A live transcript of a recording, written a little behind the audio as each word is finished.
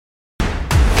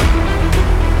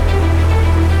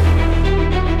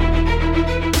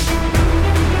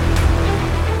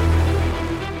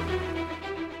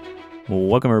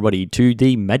welcome everybody to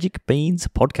the Magic Beans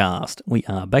podcast. We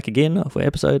are back again for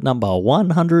episode number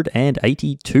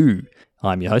 182.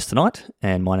 I'm your host tonight,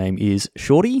 and my name is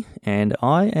Shorty, and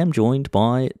I am joined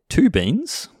by two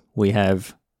beans. We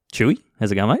have Chewy.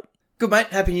 How's it going, mate? Good, mate.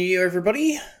 Happy New Year,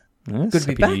 everybody. Yes, good to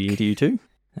be back. Happy New Year to you too.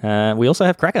 We also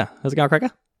have Cracker. How's it going,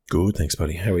 Cracker? Good, thanks,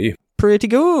 buddy. How are you? Pretty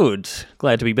good.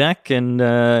 Glad to be back and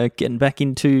getting back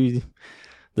into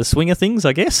the swing of things,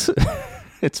 I guess.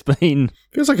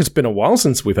 Feels like it's been a while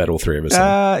since we've had all three of us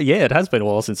on. Yeah, it has been a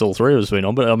while since all three of us have been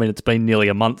on, but I mean, it's been nearly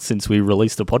a month since we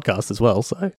released a podcast as well,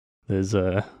 so there's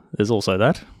also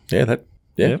that. Yeah.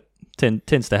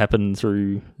 Tends to happen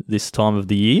through this time of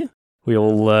the year. We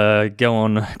all go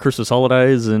on Christmas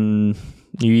holidays and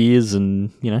New Year's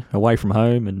and, away from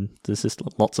home, and there's just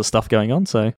lots of stuff going on,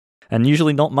 so... And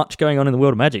usually not much going on in the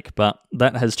world of Magic, but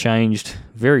that has changed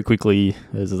very quickly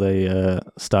as they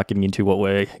start getting into what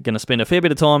we're going to spend a fair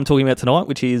bit of time talking about tonight,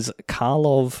 which is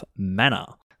Karlov Manor.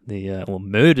 Or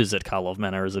Murders at Karlov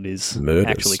Manor, as it is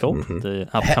actually called, the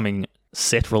upcoming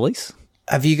set release.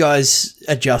 Have you guys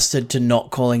adjusted to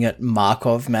not calling it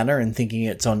Markov Manor and thinking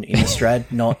it's on Innistrad,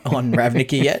 not on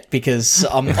Ravnica yet? Because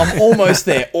I'm almost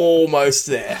there.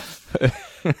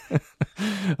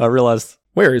 I realised...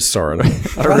 Where is Soren?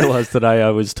 I realised today I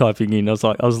was typing in, I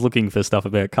was looking for stuff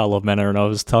about Karlov Manor, and I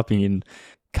was typing in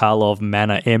Karlov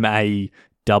Manor, M-A-N-N-E-R,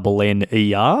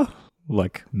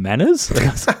 like manners.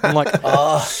 I'm like,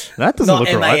 that doesn't look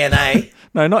right. Not M-A-N-A.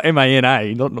 No, not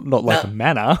M-A-N-A, not like a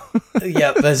manor.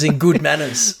 Yeah, as in good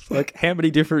manners. Like, how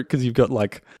many different, because you've got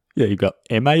you've got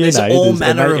M-A-N-A. There's all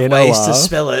manner of ways to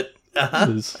spell it.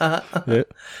 Yeah.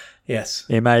 Yes.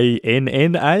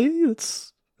 M-A-N-N-A,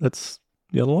 that's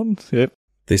the other one. Yep.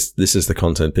 This is the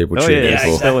content people tune in for.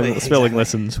 Exactly. Spelling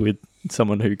lessons with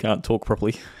someone who can't talk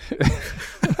properly.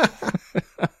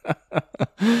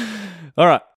 All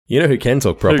right. You know who can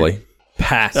talk properly? Who?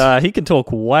 Pat. He can talk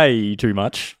way too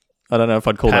much. I don't know if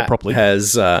I'd call that properly.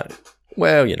 Has, Pat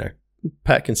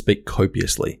can speak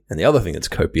copiously. And the other thing that's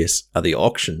copious are the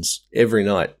auctions every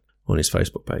night on his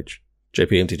Facebook page.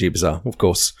 JPMTG Bazaar, of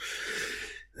course.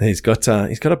 He's got a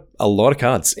lot of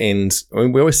cards, and I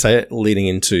mean, we always say it leading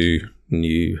into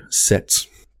new sets,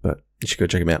 but you should go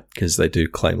check them out because they do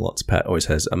claim lots. Pat always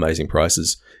has amazing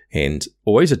prices and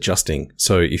always adjusting.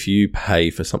 So if you pay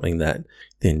for something that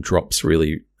then drops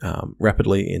really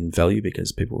rapidly in value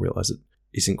because people realize it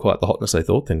isn't quite the hotness they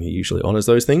thought, then he usually honors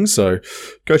those things. So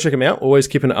go check him out. Always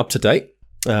keeping it up to date.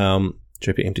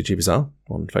 JPMTG Bazaar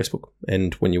on Facebook,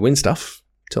 and when you win stuff,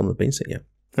 tell them the bean sent you.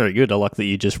 Very good. I like that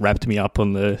you just wrapped me up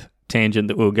on the tangent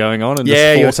that we were going on and you're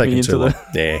just forced me into the...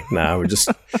 Yeah, no, we're just...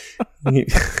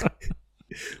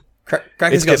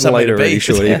 Cracker's got something later to be.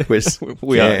 Shorty.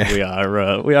 We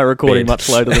are recording much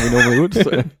later than we normally would.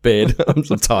 So. Bed. I'm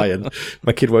so tired.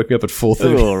 My kid woke me up at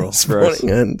 4:30 this morning.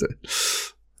 And,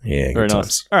 very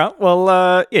nice. All right. Well,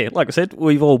 like I said,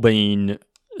 we've all been...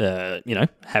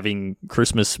 having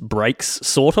Christmas breaks,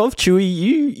 sort of. Chewy,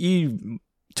 you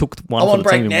took one for the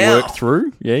team and worked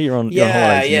through. Yeah, you're on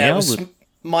holidays now. It was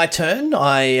my turn.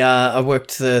 I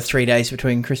worked the 3 days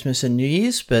between Christmas and New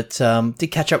Year's, but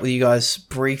did catch up with you guys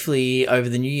briefly over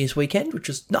the New Year's weekend, which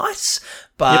was nice.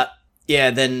 But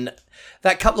then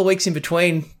that couple of weeks in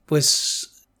between was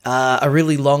a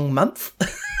really long month.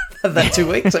 That 2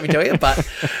 weeks, let me tell you. But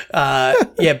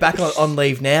back on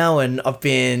leave now, and I've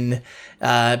been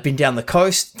down the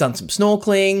coast, done some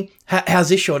snorkeling. How's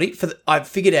this, Shorty? I've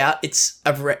figured out it's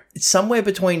somewhere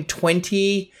between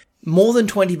 20, more than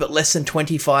 20, but less than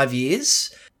 25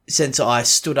 years since I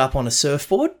stood up on a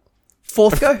surfboard.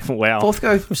 Fourth go. Wow. Fourth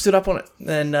go, stood up on it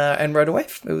and rode a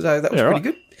wave. That was pretty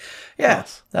good. Yeah.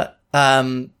 Nice. That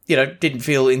didn't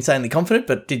feel insanely confident,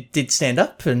 but did stand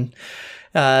up, and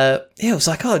it was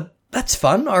like, oh, that's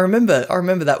fun. I remember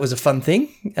that was a fun thing.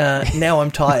 Now I'm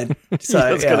tired. So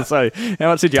I was going to say, how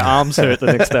much did your arms hurt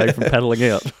the next day from paddling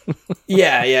out?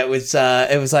 It was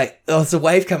like, oh, it's a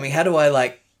wave coming. How do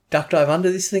I duck dive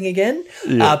under this thing again?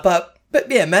 Yeah. But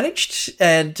managed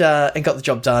and got the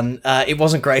job done. It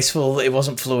wasn't graceful. It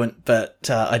wasn't fluent, but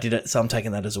I did it. So I'm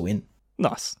taking that as a win.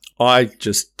 Nice. I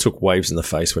just took waves in the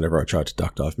face whenever I tried to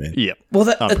duck dive, man. Yeah. Well,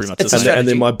 that's pretty much it. And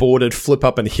then my board would flip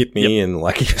up and hit me, and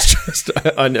it's just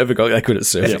I never got that good at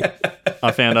surfing. Yep.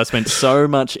 I found I spent so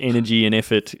much energy and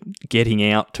effort getting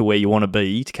out to where you want to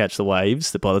be to catch the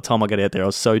waves that by the time I got out there, I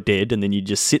was so dead. And then you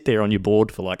just sit there on your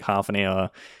board for like half an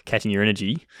hour catching your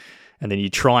energy, and then you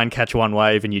try and catch one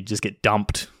wave and you just get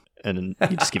dumped. And then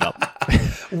you just give up.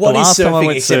 What is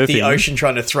surfing except the ocean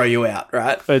trying to throw you out,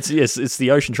 right? It's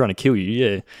the ocean trying to kill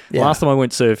you, yeah. Last time I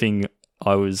went surfing,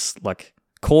 I was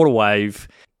caught a wave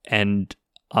and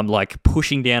I'm like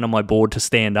pushing down on my board to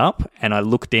stand up, and I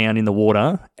look down in the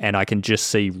water and I can just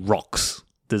see rocks.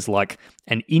 There's like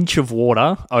an inch of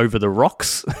water over the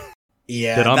rocks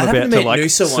Yeah, that I'm that happened about me to at like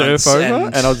Noosa surf once, over,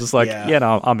 and I was just like, yeah.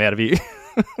 no, I'm out of here.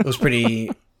 It was pretty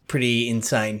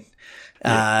insane.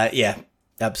 Yeah,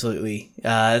 absolutely.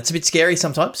 It's a bit scary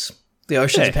sometimes. The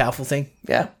ocean's a powerful thing.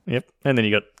 Yeah. Yep. And then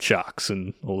you got sharks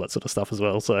and all that sort of stuff as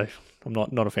well. So I'm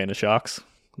not a fan of sharks.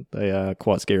 They are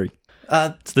quite scary.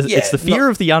 It's the fear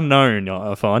of the unknown,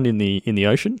 I find, in the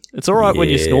ocean. It's all right when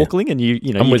you're snorkeling and you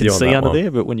can see under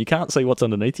there, but when you can't see what's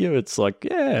underneath you, it's like,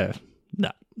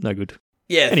 no good.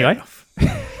 Yeah. Anyway,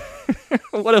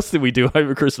 what else did we do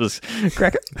over Christmas,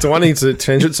 Cracker? Do I need to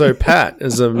change it? So Pat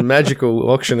is a magical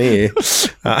auctioneer.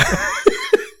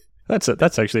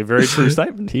 That's actually a very true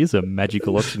statement. He's a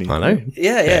magical auctioneer. I know.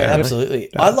 Yeah,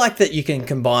 absolutely. I like that you can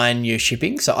combine your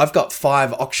shipping. So I've got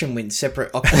 5 auction wins,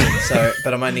 separate auction wins.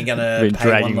 But I'm only going to pay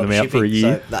dragging one lot them of out for a shipping.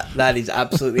 year. So that is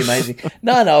absolutely amazing.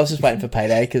 No, I was just waiting for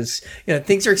payday because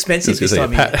things are expensive this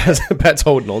time of year. Pat's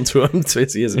holding on to them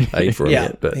since he hasn't paid for them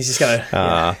yet. But he's just going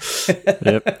to.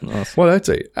 Yep. Nice. What did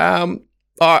I do?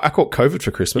 I caught COVID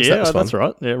for Christmas. Yeah, that was fun. that's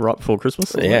right. Yeah, right before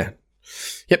Christmas. Yeah.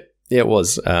 Yep. Yeah, it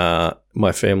was.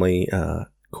 My family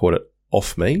caught it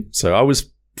off me. So I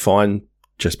was fine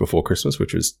just before Christmas,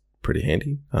 which was pretty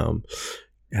handy.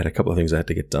 Had a couple of things I had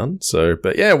to get done. So,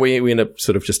 but yeah, we ended up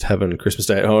sort of just having Christmas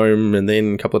Day at home, and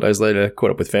then a couple of days later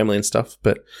caught up with family and stuff.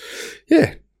 But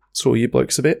yeah, saw you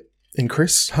blokes a bit. And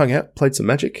Chris hung out, played some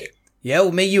Magic. Yeah,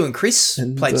 well, me, you and Chris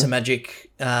played some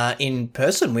Magic in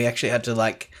person. We actually had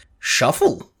to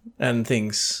shuffle and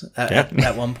things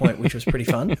at one point, which was pretty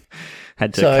fun.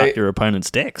 Had to cut your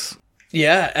opponent's decks.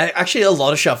 Yeah, actually a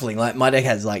lot of shuffling. Like my deck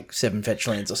has 7 fetch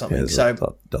lands or something. Yeah,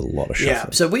 a lot of shuffling. Yeah,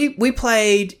 so we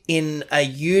played in a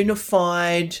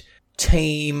unified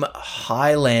team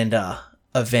Highlander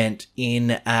event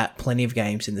at Plenty of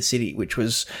Games in the city, which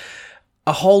was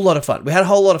a whole lot of fun. We had a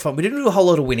whole lot of fun. We didn't do a whole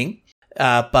lot of winning,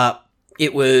 but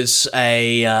it was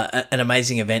an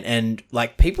amazing event, and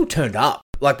people turned up.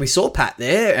 We saw Pat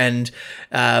there, and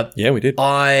yeah, we did.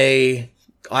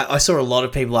 I saw a lot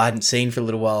of people I hadn't seen for a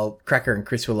little while. Cracker and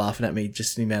Chris were laughing at me,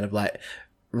 just the amount of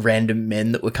random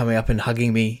men that were coming up and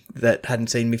hugging me that hadn't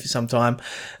seen me for some time.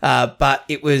 But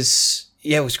it was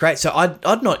great. So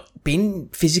I'd not been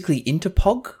physically into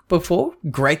POG before.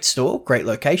 Great store, great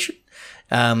location.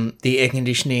 The air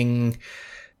conditioning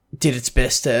did its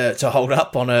best to hold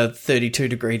up on a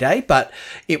 32-degree day, but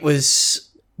it was...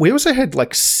 We also had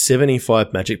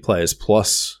 75 Magic players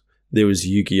plus... There was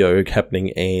Yu-Gi-Oh!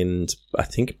 Happening and I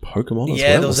think Pokemon as well.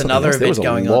 Yeah, there was another event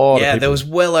going on. Yeah, there was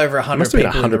well over 100 people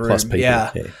 100 in the room. Plus people.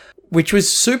 Yeah, which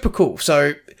was super cool.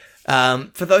 So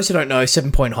for those who don't know,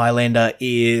 7 Point Highlander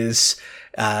is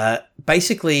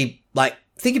basically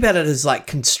think about it as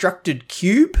constructed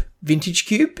cube, vintage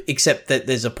cube, except that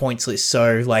there's a points list.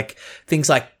 So things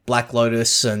like Black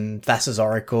Lotus and Thassa's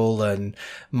Oracle and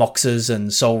Moxes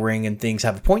and Sol Ring and things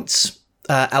have points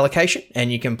allocation, and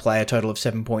you can play a total of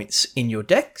 7 points in your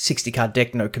deck, 60 card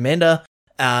deck, no commander,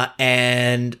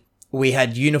 and we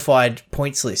had unified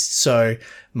points lists. So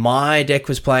my deck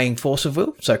was playing Force of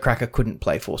Will, so Cracker couldn't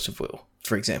play Force of Will,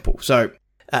 for example. So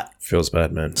feels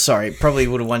bad, man. Sorry, probably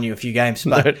would have won you a few games,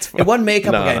 but it won me a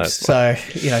couple games. So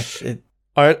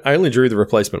I only drew the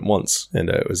replacement once, and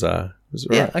it was right.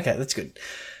 Yeah, okay, that's good.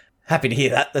 Happy to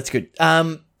hear that. That's good.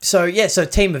 So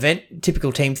team event,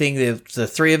 typical team thing. The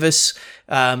 3 of us.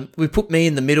 We put me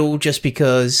in the middle just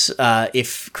because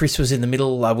if Chris was in the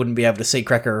middle, I wouldn't be able to see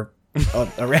Cracker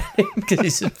around him because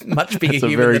he's a much bigger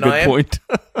human than I am. That's a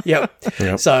very good point.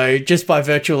 Yep. So just by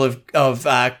virtue of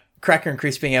Cracker and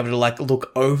Chris being able to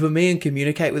look over me and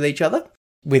communicate with each other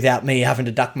without me having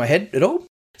to duck my head at all.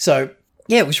 So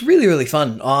yeah, it was really, really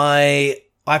fun. I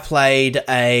played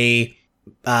a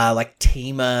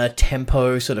teamer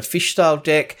tempo sort of fish style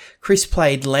deck. Chris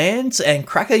played lands, and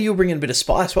Cracker, you were bringing a bit of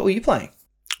spice. What were you playing?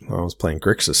 I was playing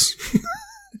Grixis.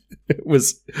 It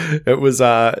was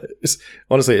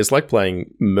honestly, it's like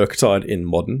playing Murktide in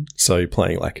Modern. So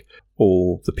playing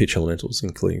all the pitch elementals,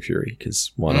 including Fury,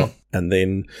 because why not? And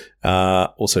then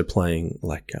also playing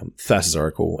Thassa's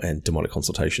Oracle and Demonic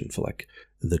Consultation for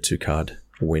the 2-card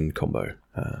win combo.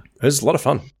 It was a lot of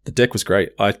fun. The deck was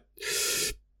great. I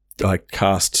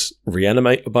cast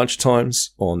Reanimate a bunch of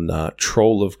times on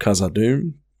Troll of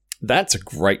Khazad-dûm. That's a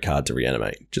great card to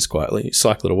reanimate, just quietly.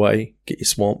 Cycle it away, get your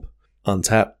swamp,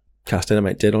 untap, cast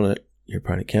Animate Dead on it, your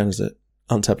opponent counters it,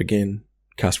 untap again,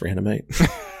 cast Reanimate,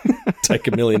 take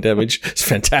 1 million damage. It's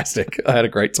fantastic. I had a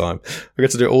great time. I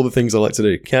got to do all the things I like to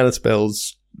do. Counter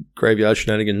spells, graveyard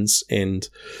shenanigans, and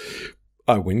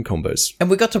I win combos.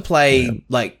 And we got to play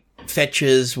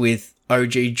fetches with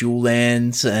OG dual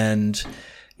lands, and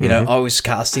you know, I was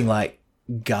casting like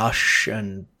Gush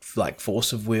and like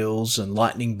Force of Wills and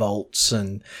Lightning Bolts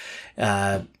and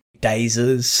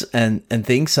Dazers and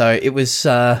things. So it was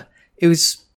like,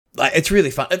 it's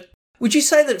really fun. Would you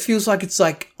say that it feels like it's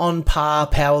like on par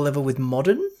power level with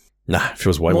Modern? Nah, it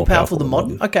feels way more powerful than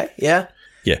Modern. Okay, yeah.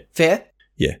 Fair.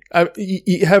 Yeah.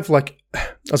 You have like, I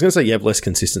was going to say you have less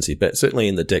consistency, but certainly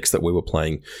in the decks that we were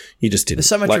playing, you just didn't. There's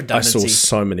so much redundancy. I saw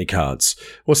so many cards.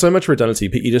 Well, so much redundancy,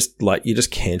 but you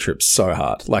just cantrip so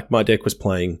hard. Like my deck was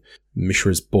playing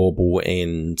Mishra's Bauble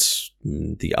and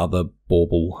the other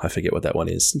Bauble. I forget what that one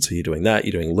is. And so you're doing that.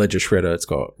 You're doing Ledger Shredder. It's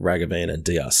got Ragavan and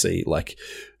DRC. Like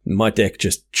my deck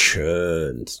just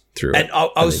churned through and it.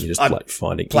 I was just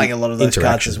finding playing a lot of those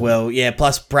cards as well. Yeah,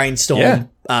 plus Brainstorm,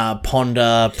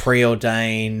 Ponder,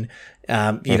 Preordain,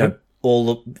 you know,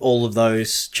 all of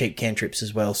those cheap cantrips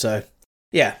as well. So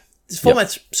yeah, this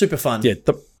format's super fun. Yeah,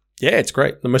 it's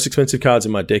great. The most expensive cards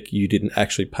in my deck you didn't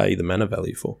actually pay the mana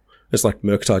value for. It's like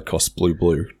Murktide costs blue.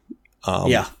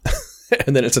 And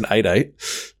then it's an 8/8.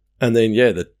 And then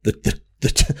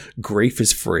the grief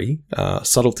is free,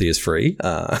 subtlety is free,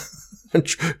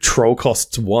 troll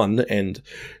costs 1 and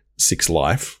 6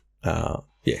 life.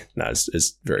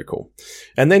 It's very cool.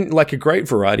 And then like a great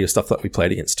variety of stuff that we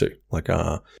played against too. Like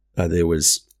I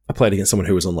played against someone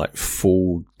who was on like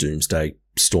full Doomsday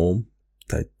Storm.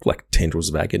 They like Tendrils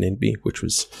of Aghanim, which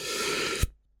was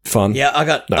fun. Yeah, I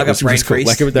got brain freeze.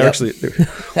 Like they're actually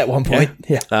at one point.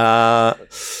 Yeah.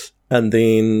 And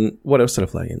then what else did I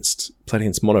play against? Played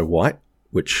against Mono White,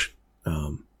 which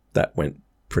that went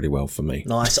pretty well for me.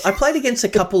 Nice. I played against a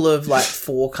couple of like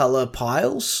 4-color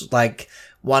piles. Like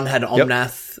one had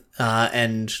Omnath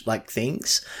and like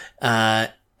things.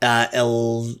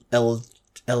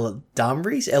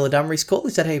 Eladamri's call.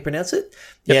 Is that how you pronounce it?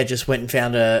 Yep. Yeah, just went and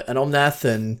found an Omnath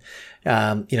and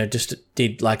just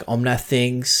did like Omnath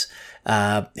things.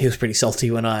 He was pretty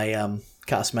salty when I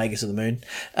cast Magus of the Moon.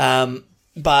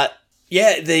 But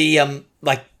yeah, the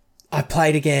like I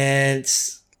played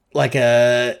against like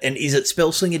an Is It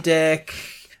Spellslinger deck,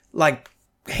 like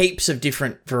heaps of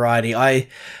different variety. I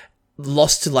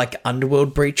lost to like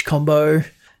Underworld Breach combo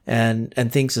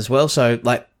and things as well. So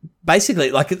like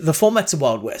basically like the format's a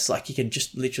Wild West. Like you can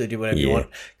just literally do whatever you want.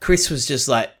 Chris was just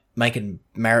like making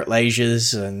Marit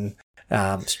Lasers and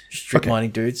strip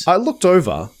mining dudes. I looked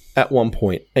over at one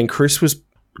point and Chris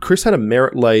had a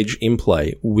Merit Lage in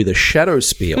play with a Shadow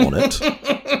Spear on it.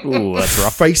 Ooh, that's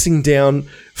rough. Facing down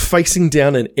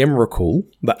an Emrakul,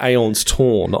 the Aeon's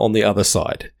Torn on the other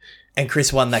side. And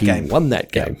Chris won that game. He won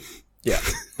that game. Yeah,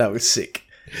 that was sick.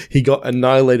 He got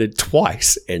annihilated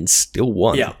twice and still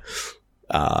won. Yeah.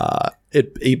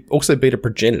 He also beat a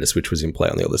Progenitus, which was in play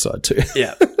on the other side too.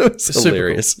 Yeah. It's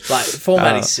hilarious. Cool. Like,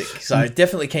 format is sick. So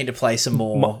definitely keen to play some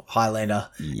more Highlander.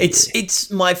 Yeah. It's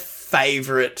my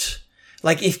favourite.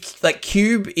 Like, if like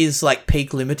Cube is like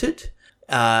peak limited,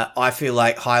 I feel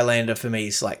like Highlander for me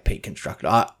is like peak constructed.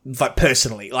 Like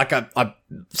personally, like I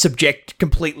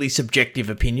completely subjective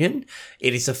opinion.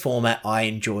 It is a format I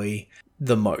enjoy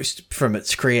the most from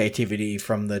its creativity,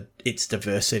 from its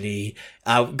diversity.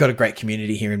 We've got a great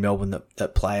community here in Melbourne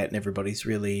that play it, and everybody's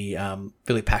really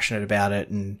really passionate about it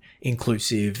and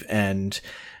inclusive, and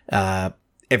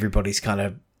everybody's kind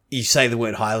of, you say the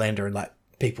word Highlander and like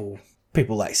people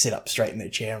like sit up straight in their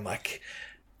chair and like,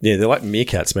 yeah, they're like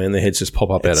meerkats, man. Their heads just pop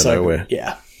up out of nowhere. Good.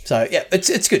 Yeah. So yeah,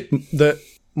 it's good.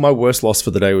 My worst loss for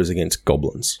the day was against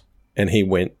Goblins, and he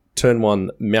went turn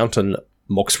 1 Mountain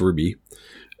Mox Ruby,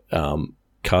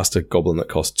 cast a Goblin that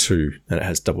costs 2, and it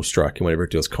has double strike, and whenever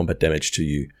it deals combat damage to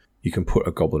you, you can put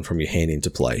a Goblin from your hand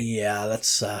into play. Yeah,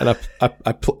 that's. And I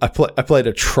played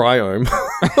a Triome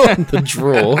on the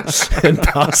draw and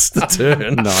passed the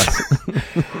turn. Nice.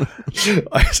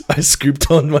 I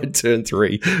scooped on my turn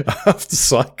 3 after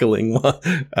cycling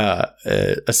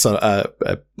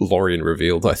Lorien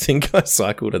Revealed. I think I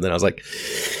cycled, and then I was like,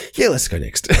 "Yeah, let's go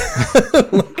next."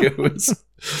 Like it was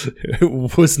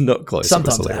not close.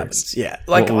 Sometimes it happens. Yeah,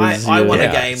 like I won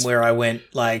a game where I went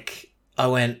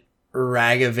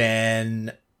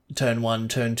Ragavan turn 1,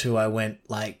 turn 2. I went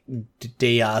like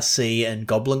DRC and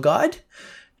Goblin Guide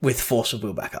with Force of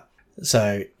Will backup.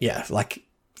 So yeah, like,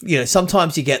 you know,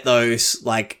 sometimes you get those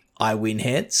like I win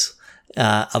heads.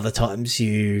 Other times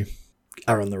you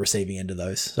are on the receiving end of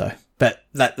those. So, but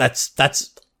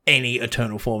that's any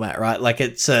Eternal format, right? Like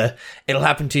it'll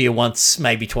happen to you once,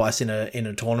 maybe twice in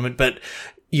a tournament, but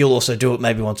you'll also do it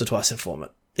maybe once or twice in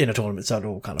a tournament. So it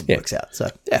all kind of works out. So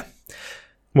yeah.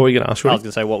 What were you going to ask? I was going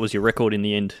to say, what was your record in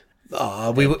the end?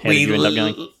 How did you end up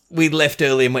going? We left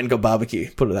early and went and got barbecue,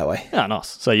 put it that way. Oh, nice.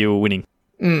 So you were winning.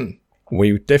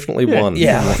 We definitely won.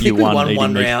 Yeah, I think You we won won eating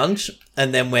one meat. round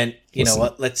and then went, you know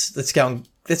what, let's go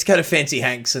to Fancy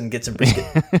Hanks and get some brisket.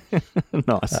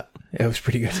 Nice. It was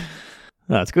pretty good.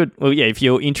 That's good. Well, yeah, if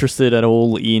you're interested at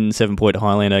all in 7 Point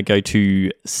Highlander, go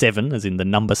to 7, as in the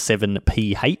number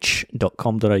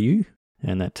 7ph.com.au.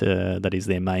 And that is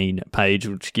their main page,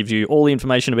 which gives you all the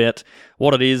information about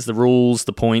what it is, the rules,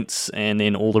 the points, and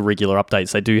then all the regular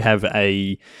updates. They do have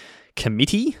a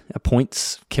committee, a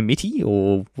points committee,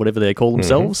 or whatever they call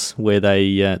themselves, where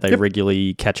they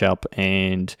regularly catch up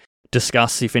and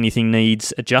discuss if anything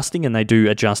needs adjusting, and they do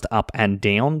adjust up and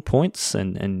down points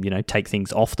and take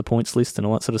things off the points list and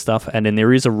all that sort of stuff. And then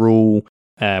there is a rule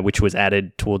which was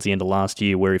added towards the end of last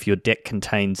year, where if your deck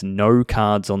contains no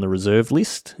cards on the reserve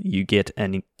list, you get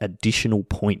an additional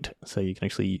point. So you can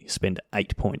actually spend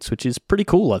 8 points, which is pretty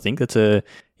cool, I think. That's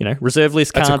reserve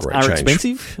list cards are change.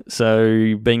 expensive.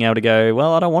 So being able to go,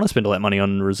 well, I don't want to spend all that money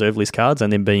on reserve list cards,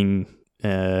 and then being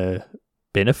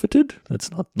benefited,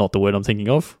 that's not the word I'm thinking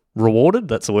of. Rewarded,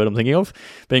 that's the word I'm thinking of.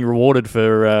 Being rewarded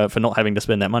for not having to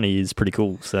spend that money is pretty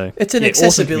cool. So it's an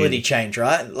accessibility change,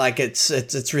 right? Like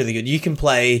it's really good. You can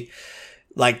play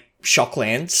like shock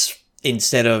lands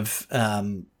instead of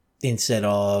dual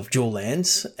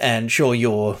lands, and sure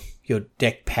your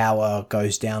deck power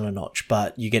goes down a notch,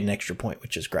 but you get an extra point,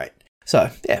 which is great. So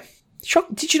yeah,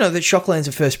 did you know that shock lands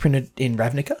are first printed in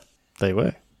Ravnica? They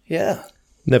were. Yeah.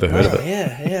 Never heard of it.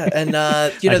 Yeah. And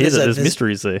there's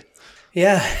mysteries there.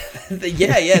 Yeah,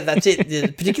 that's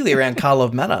it. Particularly around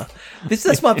Karlov Manor.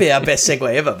 This might be our best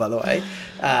segue ever, by the way.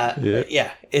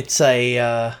 It's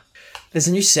there's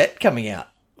a new set coming out.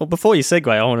 Well, before you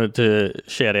segue, I wanted to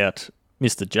shout out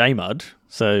Mr. J Mud.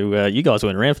 So you guys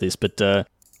weren't around for this, but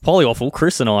Polywaffle,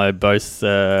 Chris and I both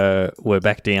were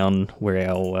back down where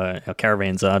our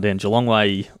caravans are down Geelong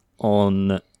Way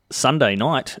on Sunday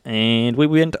night, and we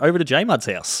went over to J Mud's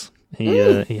house. He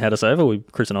had us over.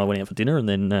 Chris and I went out for dinner, and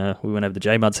then we went over to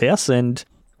J Mud's house, and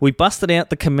we busted out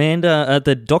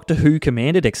the Doctor Who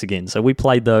Commander decks again. So we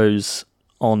played those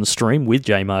on stream with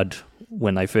J Mud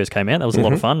when they first came out. That was a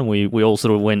lot of fun. We all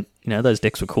sort of went, those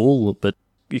decks were cool, but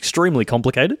extremely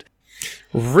complicated.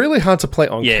 Really hard to play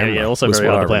on camera. Yeah, also very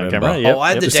hard to play on camera. Yep.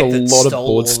 I had the Just deck a that lot of stole board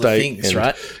all the state things,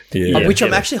 right? Which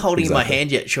I'm actually holding in my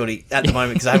hand yet, Shorty, at the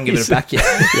moment, because I haven't given it back yet.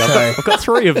 I've got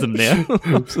 3 of them now.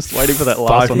 I'm just waiting for that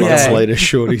last 5 one. minutes Yeah. later,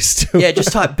 Shorty still. Yeah,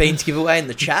 just type Beans giveaway in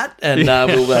the chat, and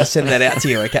we'll send that out to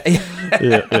you, okay?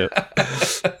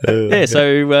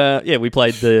 So we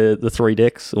played the 3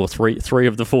 decks, or three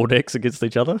of the 4 decks against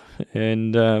each other,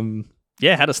 and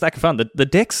had a stack of fun. The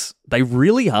decks, they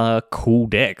really are cool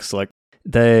decks. Like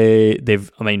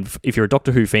if you're a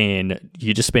Doctor Who fan,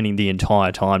 you're just spending the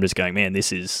entire time just going, man,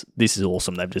 this is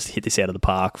awesome. They've just hit this out of the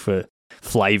park for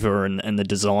flavour and the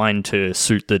design to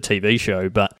suit the TV show.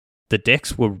 But the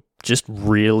decks were just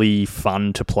really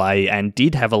fun to play, and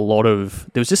did have a lot of,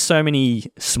 there was just so many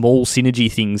small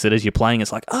synergy things that as you're playing,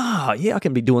 it's like, I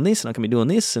can be doing this and I can be doing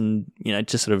this, and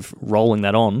just sort of rolling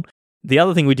that on. The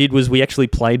other thing we did was we actually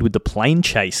played with the plane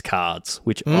chase cards,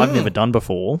 which I've never done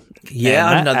before. Yeah,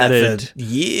 I've done that for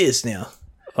years now.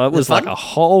 It was like a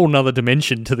whole nother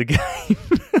dimension to the game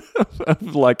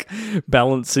of like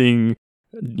balancing,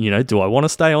 do I want to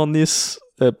stay on this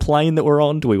plane that we're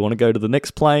on? Do we want to go to the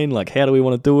next plane? Like, how do we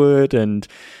want to do it? And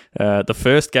the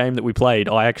first game that we played,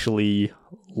 I actually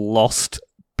lost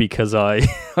because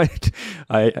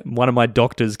one of my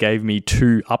doctors gave me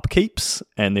 2 upkeeps,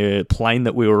 and the plane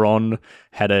that we were on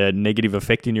had a negative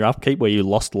effect in your upkeep where you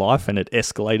lost life, and it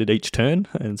escalated each turn.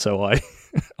 And so I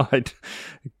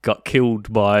got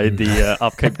killed by the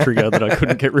upkeep trigger that I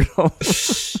couldn't get rid of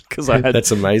because I had That's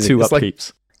amazing. 2 It's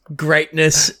upkeeps.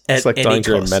 Greatness at It's like any dying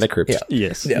during cost. Mana Crypt. Yeah.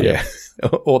 Yes. Yeah.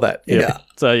 All that. Yeah.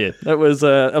 So that was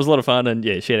a lot of fun, and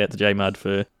shout out to J Mud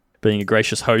for being a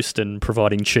gracious host and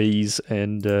providing cheese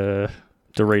and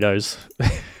Doritos.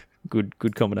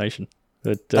 good combination.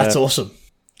 But That's awesome.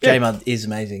 J-Mud is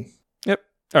amazing. Yep.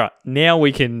 All right, now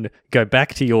we can go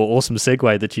back to your awesome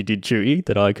segue that you did, Chewy,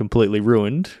 that I completely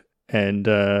ruined, and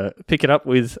pick it up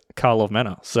with Karlov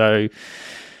Manor. So,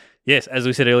 yes, as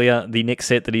we said earlier, the next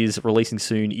set that is releasing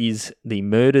soon is The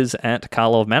Murders at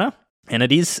Karlov Manor, and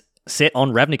it is set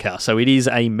on Ravnica. So it is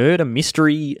a murder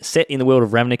mystery set in the world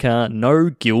of Ravnica. No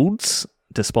guilds,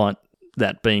 despite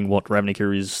that being what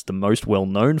Ravnica is the most well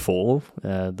known for,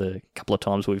 the couple of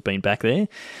times we've been back there.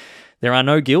 There are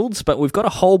no guilds, but we've got a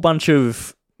whole bunch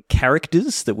of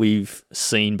characters that we've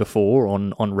seen before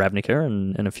on Ravnica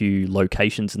and a few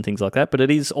locations and things like that, but it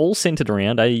is all centered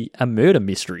around a murder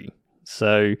mystery.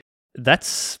 So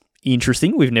that's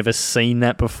interesting. We've never seen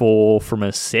that before from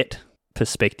a set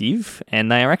perspective,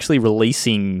 and they are actually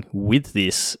releasing with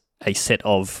this a set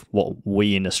of what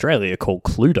we in Australia call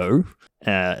Cluedo.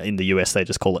 In the US, they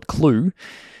just call it Clue.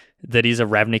 That is a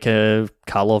Ravnica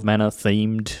Karlov Manor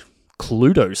themed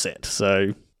Cluedo set.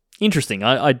 So interesting.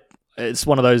 It's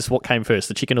one of those, what came first,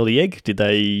 the chicken or the egg? Did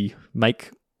they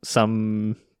make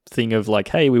some thing of like,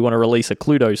 hey, we want to release a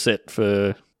Cluedo set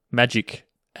for Magic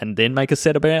and then make a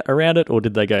set around it? Or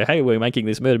did they go, hey, we're making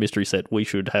this murder mystery set, we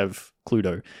should have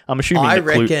Cluedo? I'm assuming I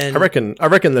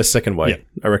reckon the second way. Yeah.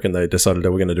 I reckon they decided they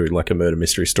were going to do like a murder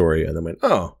mystery story and then went,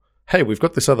 oh, hey, we've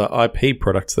got this other IP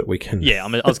product that we can... Yeah, I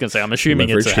was going to say, I'm assuming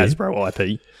it's a Hasbro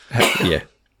IP. Yeah.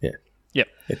 Yep.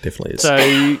 It definitely is.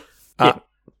 So,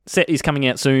 set is coming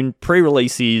out soon.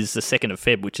 Pre-release is the 2nd of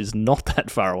Feb, which is not that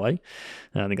far away.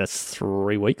 I think that's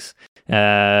 3 weeks.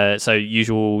 So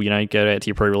usual, go out to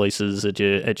your pre-releases at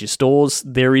your stores.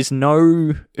 There is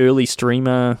no early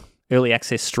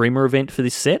access streamer event for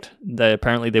this set.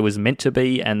 Apparently there was meant to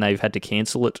be, and they've had to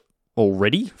cancel it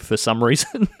already for some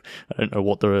reason. I don't know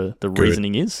what the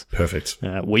reasoning is. Perfect.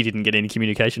 We didn't get any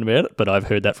communication about it, but I've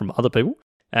heard that from other people.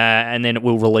 And then it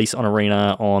will release on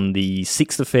Arena on the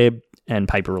 6th of Feb and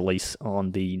paper release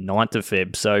on the 9th of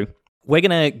Feb. So we're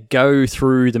going to go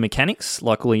through the mechanics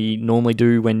like we normally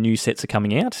do when new sets are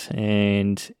coming out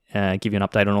and give you an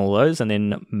update on all those, and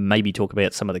then maybe talk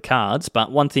about some of the cards.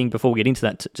 But one thing before we get into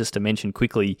that, just to mention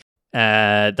quickly, they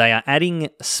are adding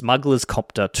Smuggler's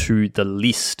Copter to the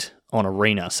list on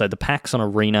Arena. So the packs on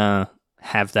Arena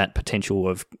have that potential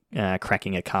of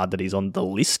cracking a card that is on the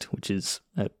list, which is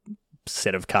a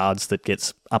set of cards that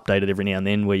gets updated every now and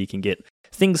then, where you can get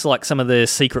things like some of the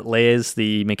secret lairs,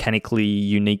 the mechanically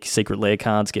unique secret lair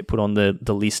cards get put on the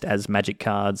list as magic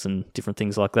cards and different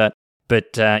things like that.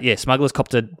 But Smuggler's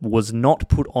Copter was not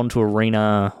put onto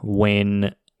Arena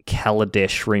when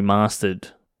Kaladesh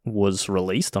Remastered was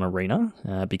released on Arena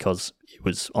because it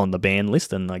was on the ban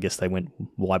list, and I guess they went,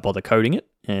 why bother coding it?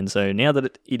 And so now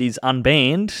that it is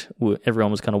unbanned, everyone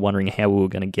was kind of wondering how we were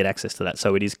going to get access to that.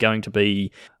 So it is going to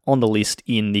be on the list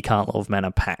in the Karlov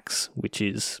Manor packs, which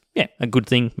is, a good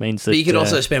thing. Means that... But you can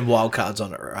also spend wildcards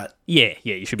on it, right? Yeah,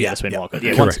 you should be able to spend wildcards.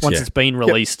 Yeah, correct, once it's been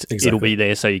released, exactly. It'll be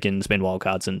there so you can spend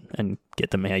wildcards and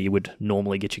get them how you would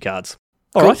normally get your cards.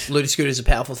 Cool. All right. Looter Scooter is a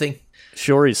powerful thing.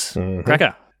 Sure is. Mm-hmm.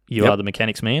 Cracker, you are the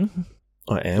mechanics man.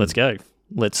 I am. Let's go.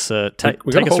 Let's take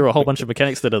us through a whole bunch of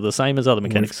mechanics that are the same as other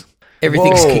mechanics.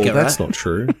 Everything's kicker, that's right? not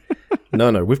true.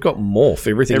 No, we've got morph.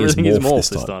 Everything is morph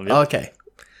this time. Yeah. Okay.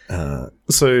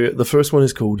 So the first one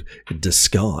is called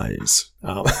Disguise.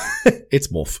 It's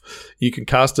morph. You can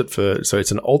cast it so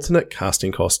it's an alternate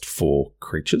casting cost for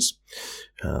creatures,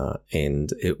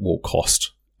 and it will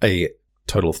cost a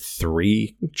total of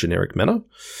 3 generic mana,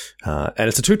 and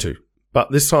it's a 2/2.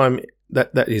 But this time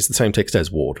that is the same text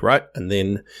as Ward, right? And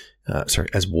then,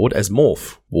 as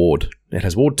Morph. Ward. It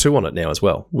has Ward 2 on it now as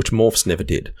well, which Morphs never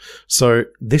did. So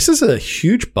this is a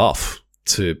huge buff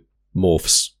to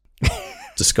Morph's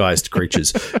disguised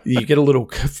creatures. You get a little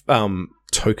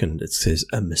token that says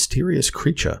a mysterious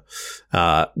creature,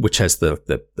 which has the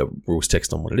rules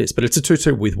text on what it is. But it's a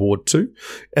 2/2 with Ward 2.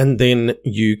 And then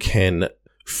you can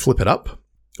flip it up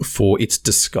for its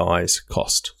disguise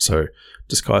cost. So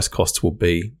disguise costs will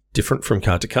be different from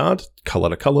card to card, color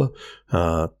to color.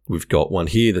 We've got one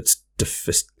here that's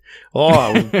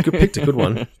picked a good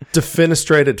one.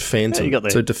 Defenestrated Phantom. You got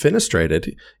there. So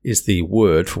defenestrated is the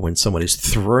word for when someone is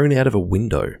thrown out of a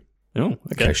window. Oh, okay.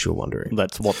 In case you're wondering.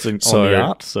 That's what's on the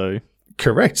art, so...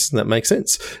 Correct. That makes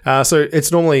sense. So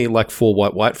it's normally like 4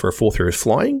 white for a 4/3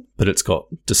 flying, but it's got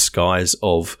disguise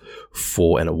of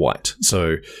 4 and a white.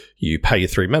 So you pay your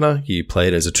 3 mana, you play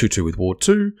it as a 2/2 with Ward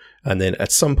 2, and then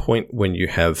at some point when you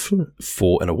have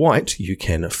 4 and a white, you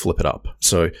can flip it up.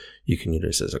 So you can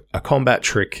use this as a combat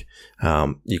trick.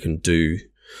 You can do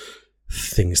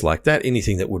things like that.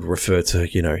 Anything that would refer to,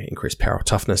 increased power or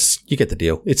toughness. You get the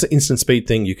deal. It's an instant speed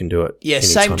thing. You can do it. Yeah,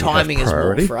 same timing as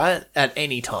Morph, right? At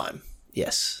any time.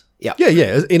 Yes. Yeah.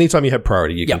 Yeah. Anytime you have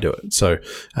priority, you can do it. So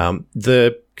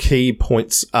the key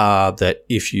points are that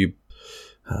if you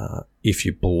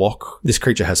block, this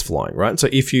creature has flying, right? So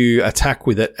if you attack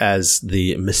with it as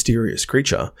the mysterious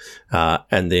creature,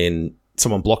 and then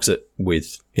someone blocks it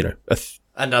with,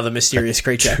 another mysterious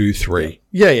creature, 2/3,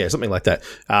 yeah, something like that.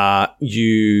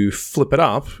 You flip it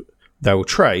up, they will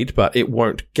trade, but it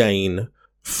won't gain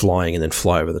flying and then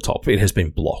fly over the top. It has been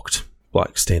blocked.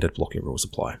 Like standard blocking rules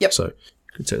apply. Yep. So you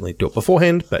can certainly do it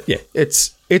beforehand, but yeah,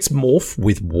 it's Morph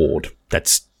with Ward.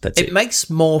 That's it. It makes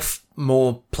Morph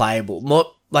more playable.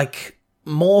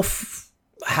 Morph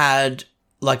had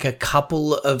like a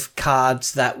couple of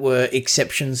cards that were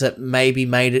exceptions that maybe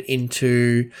made it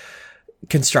into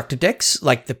constructed decks,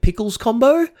 like the Pickles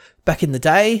combo, back in the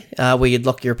day, where you'd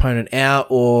lock your opponent out,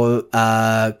 or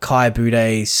Kai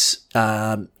Bude's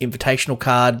invitational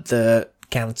card that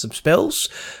counted some spells.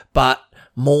 But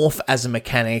morph as a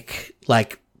mechanic,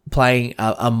 like playing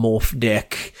a morph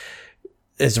deck,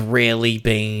 has rarely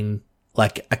been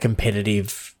like a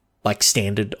competitive, like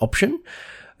standard option.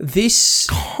 This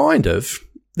kind of.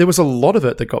 There was a lot of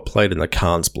it that got played in the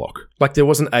Khans block. Like, there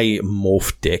wasn't a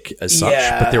morph deck as such,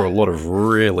 but there were a lot of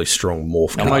really strong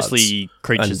morph cards. Mostly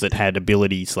creatures that had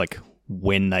abilities, like,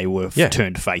 when they were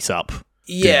turned face up.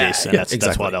 Yeah. This, and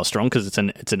that's why they were strong, because it's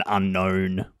an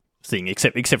unknown thing,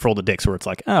 except for all the decks where it's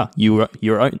like, you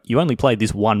only played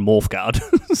this one morph card.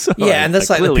 So and that's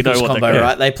like the Pickles combo,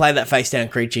 right? They play that face down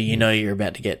creature, you know you're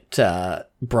about to get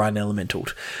Brine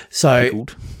Elementaled. So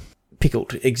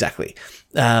pickled, exactly.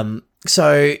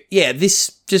 So yeah,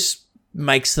 this just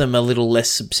makes them a little less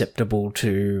susceptible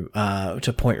to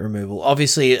point removal.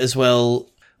 Obviously, as well.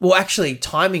 Well, actually,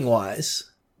 timing wise,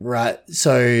 right?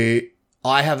 So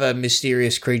I have a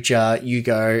mysterious creature. You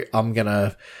go, I'm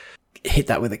gonna hit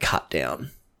that with a cut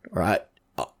down, right?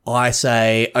 I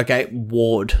say, okay,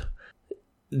 ward.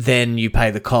 Then you pay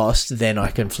the cost. Then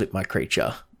I can flip my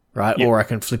creature, right? Yep. Or I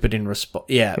can flip it in response.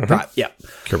 Yeah, right. Yep.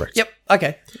 Correct. Yep.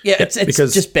 Okay. Yeah, it's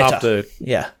just better.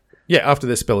 After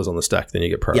their spell is on the stack, then you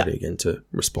get priority again to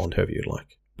respond however you'd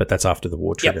like. But that's after the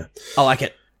ward trigger. I like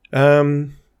it.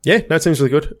 It seems really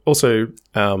good. Also,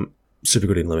 super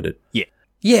good in limited.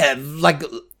 Yeah, like...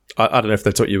 I don't know if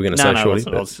that's what you were going to say, Shorty.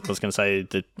 I was going to say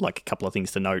that, like, a couple of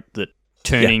things to note, that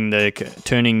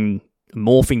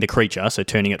morphing the creature, so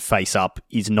turning it face up,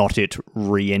 is not it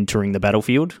re-entering the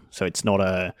battlefield. So it's not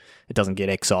it doesn't get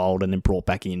exiled and then brought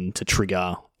back in to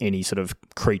trigger any sort of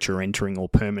creature entering or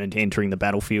permanent entering the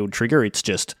battlefield trigger. It's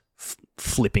just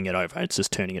flipping it over. It's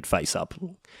just turning it face up.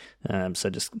 So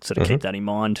just sort of keep that in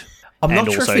mind. I'm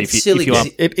not sure if it's silly.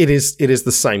 It is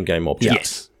the same game object.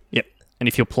 Yes. Yep. And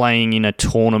if you're playing in a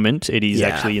tournament, it is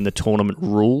actually in the tournament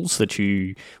rules that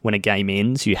when a game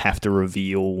ends, you have to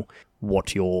reveal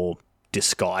what your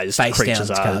disguised face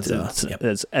creatures are.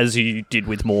 Yep. As you did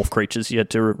with morph creatures, you had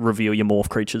to reveal your morph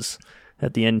creatures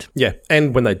at the end. Yeah,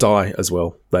 and when they die as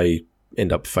well, they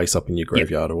end up face up in your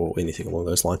graveyard or anything along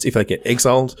those lines. If they get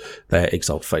exiled, they are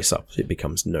exiled face up. It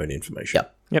becomes known information.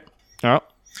 Yep. All right.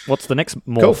 What's the next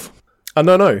morph?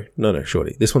 Cool. No,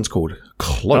 Shorty. This one's called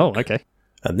Cloak. Oh, okay.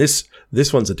 And this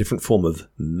one's a different form of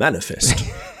manifest,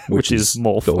 which is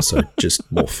morph. Also just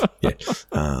morph.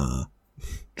 Yeah.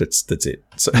 That's it.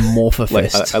 So,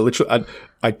 Morphafest. I literally,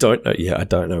 I don't know. Yeah, I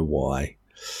don't know why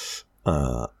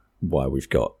we've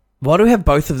got. Why do we have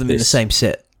both of them in the same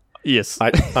set? Yes,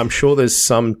 I'm sure there's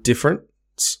some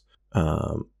difference.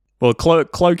 Well,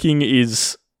 cloaking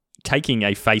is taking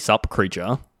a face-up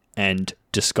creature and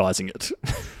disguising it.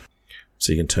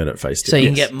 So you can turn it face down. So you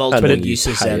can get multiple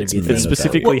uses out of it. It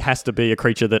specifically has to be a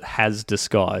creature that has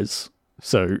disguise.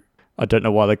 So I don't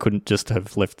know why they couldn't just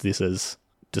have left this as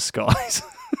disguise.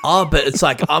 But it's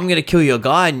like, I'm going to kill your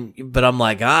guy, but I'm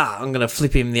like, I'm going to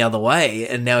flip him the other way,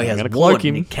 and now he has ward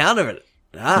and counter it.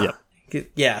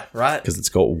 Yeah, right? Because it's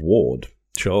got ward.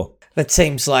 Sure. That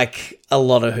seems like a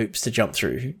lot of hoops to jump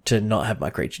through to not have my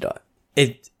creature die.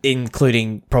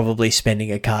 Including probably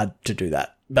spending a card to do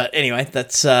that. But anyway,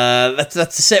 that's the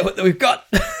set that we've got.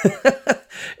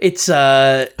 It's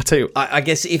I tell you, I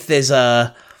guess if there's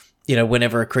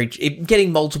whenever a creature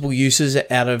getting multiple uses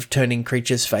out of turning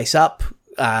creatures face up,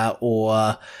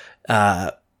 or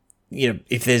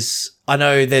if there's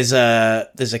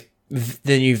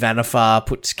the new Vanifar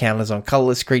puts counters on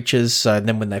colorless creatures, so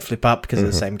then when they flip up because of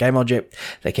the same game object,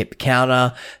 they keep the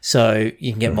counter, so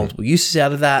you can get multiple uses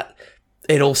out of that.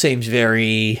 It all seems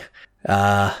very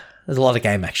there's a lot of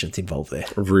game actions involved there.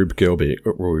 Rube Goldberg.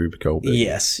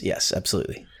 Yes,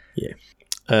 absolutely. Yeah.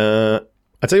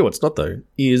 I tell you what's not, though,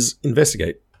 is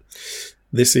Investigate.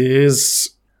 This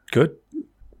is good.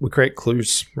 We create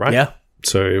clues, right? Yeah.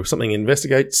 So if something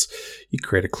investigates, you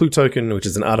create a clue token, which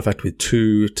is an artifact with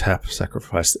 2 tap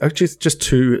sacrifice. Actually, it's just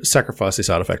 2 sacrifice this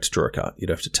artifact to draw a card. You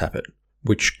don't have to tap it,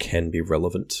 which can be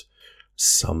relevant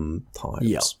sometimes.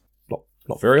 Yeah.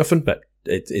 Not very often, but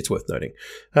it's worth noting.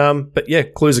 But yeah,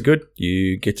 clues are good.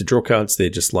 You get to draw cards. They're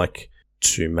just like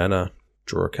 2 mana,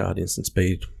 draw a card, instant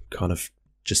speed, kind of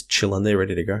just chilling there,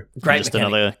 ready to go. Great just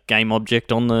mechanic. Another game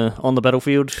object on the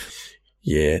battlefield.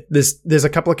 Yeah, there's a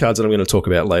couple of cards that I'm going to talk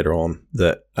about later on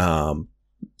that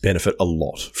benefit a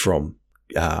lot from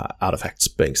artifacts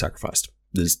being sacrificed.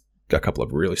 There's a couple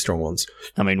of really strong ones.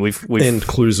 I mean, we've and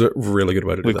clues are a really good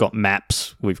way to do that. We've got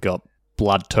maps. We've got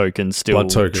blood tokens,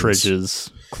 treasures,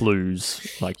 clues.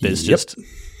 Like there's just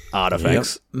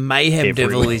artifacts. Mayhem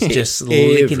Devil is just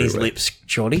licking his lips,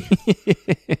 Shorty.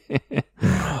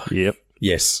 Yep.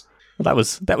 Yes. Well, that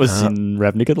was in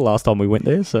Ravnica the last time we went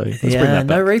there, so let's bring that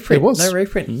no back. reprint. It was. No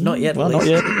reprint. Not yet. Well, at not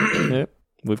least. yet. Yep.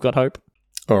 We've got hope.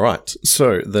 All right.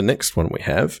 So the next one we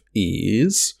have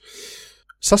is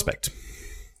Suspect.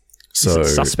 So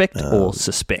Is it suspect or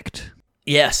suspect?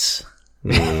 Yes.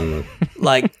 mm,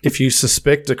 Like, if you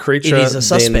suspect a creature, It is a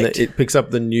suspect. then it picks up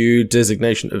the new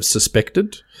designation of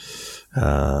suspected.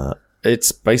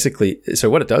 It's basically, so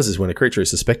what it does is when a creature is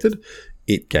suspected,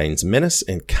 it gains menace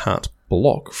and can't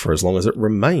block for as long as it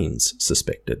remains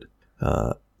suspected.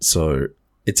 So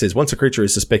it says once a creature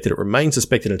is suspected, it remains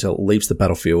suspected until it leaves the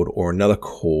battlefield or another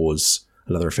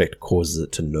effect causes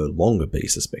it to no longer be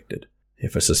suspected.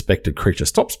 If a suspected creature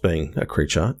stops being a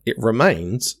creature, it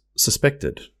remains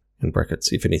suspected. In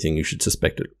brackets, if anything, you should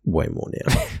suspect it way more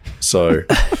now. So,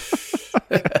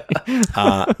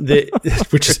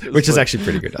 which is actually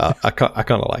pretty good. I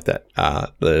kind of like that.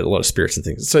 A lot of spirits and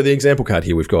things. So the example card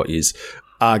here we've got is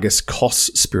Argus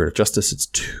Kos, Spirit of Justice. It's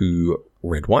 2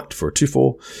 red-white for a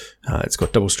 2/4. It's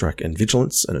got double strike and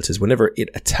vigilance, and it says whenever it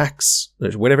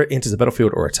enters the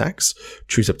battlefield or attacks,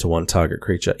 choose up to 1 target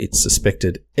creature. It's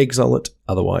suspected, exile it.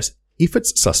 Otherwise, if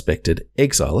it's suspected,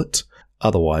 exile it.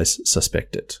 Otherwise,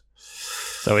 suspect it.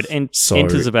 So it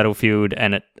enters the battlefield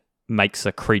and it makes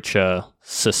a creature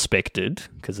suspected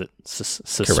because it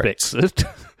suspects it.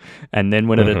 And then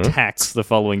when it attacks the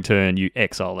following turn, you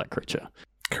exile that creature.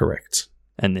 Correct.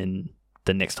 And then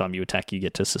the next time you attack, you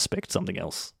get to suspect something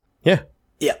else. Yeah.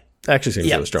 yeah. Actually seems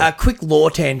really strong. A quick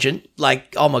lore tangent.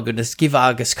 Like, oh my goodness, give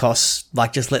Argus Kos,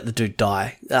 like, just let the dude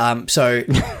die. So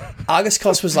Argus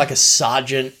Kos was like a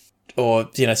sergeant or,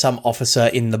 some officer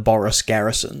in the Boris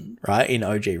garrison, right, in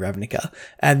OG Ravnica.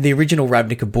 And the original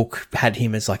Ravnica book had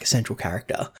him as like a central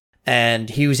character. And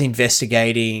he was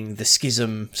investigating the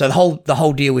schism. So the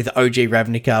whole deal with OG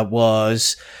Ravnica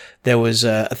was there was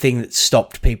a thing that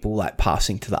stopped people like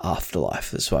passing to the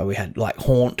afterlife. That's why we had like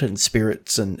haunt and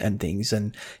spirits and things.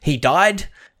 And he died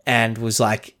and was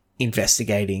like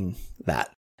investigating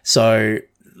that. So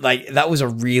like that was a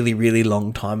really, really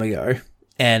long time ago.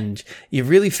 And you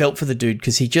really felt for the dude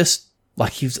because he just,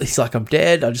 like, he's like, I'm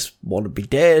dead. I just want to be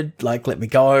dead. Like, let me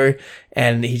go.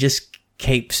 And he just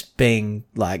keeps being,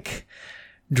 like,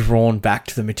 drawn back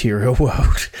to the material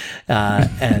world.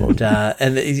 And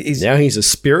he's... Now he's a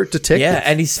spirit detective. Yeah,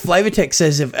 and his flavor text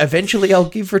says, eventually I'll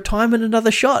give retirement another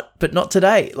shot, but not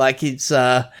today. Like,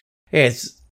 I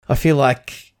feel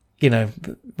like,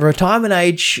 retirement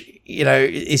age,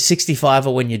 is 65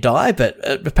 or when you die, but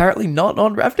apparently not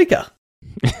on Ravnica.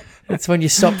 It's when you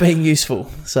stop being useful.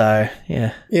 So,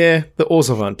 yeah. Yeah, the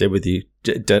Orzhov aren't dead with you,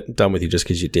 done with you just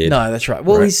because you're dead. No, that's right.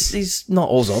 Well, right? He's not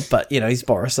Orzhov, but, he's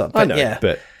Boris. But, I know, yeah.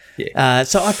 but, yeah.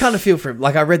 So I kind of feel for him.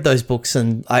 Like, I read those books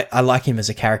and I like him as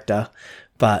a character.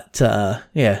 But,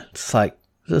 it's like,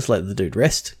 just let the dude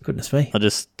rest. Goodness me. I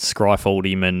just scryfold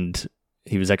him and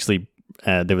he was actually,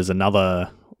 there was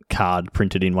another card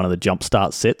printed in one of the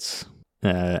Jumpstart sets.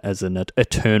 As an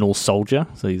eternal soldier,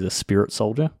 so he's a spirit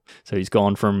soldier. So he's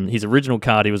gone from his original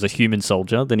card, he was a human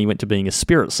soldier, then he went to being a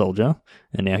spirit soldier,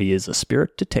 and now he is a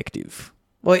spirit detective.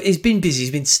 Well, he's been busy,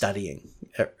 he's been studying,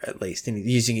 at least, and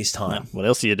using his time. What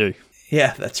else do you do?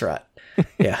 Yeah, that's right.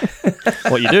 Yeah.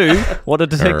 What you do, what do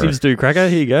detectives do, Cracker?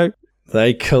 Here you go.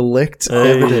 They collect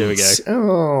evidence. There we go.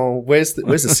 Oh, where's the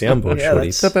soundboard, Yeah,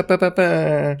 Shorty?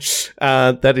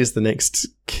 That is the next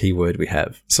keyword we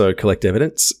have. So collect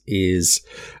evidence is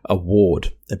a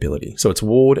ward ability. So it's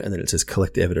ward, and then it says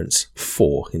collect evidence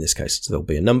 4 in this case. So there'll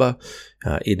be a number.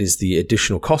 It is the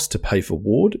additional cost to pay for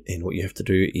ward, and what you have to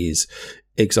do is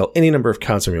exile any number of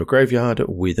cards from your graveyard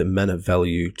with a mana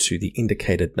value to the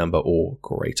indicated number or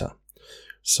greater.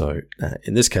 So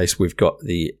in this case, we've got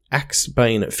the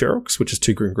Axebane Ferox, which is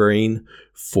 2 green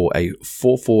for a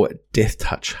 4/4 Death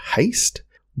Touch Haste.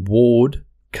 Ward,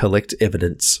 collect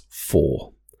evidence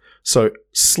 4. So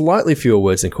slightly fewer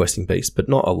words than Questing Beast, but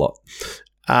not a lot.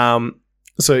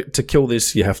 So to kill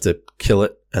this, you have to kill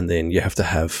it, and then you have to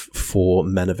have 4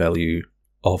 mana value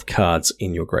of cards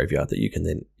in your graveyard that you can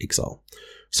then exile.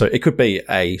 So it could be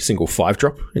a single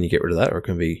 5-drop, and you get rid of that, or it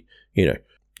can be,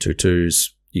 2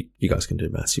 2s. You guys can do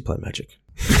maths. You play Magic.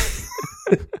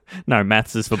 No,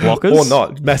 maths is for blockers. Or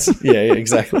not. Maths, yeah,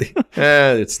 exactly.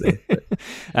 It's there.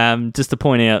 Just to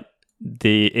point out,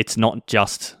 it's not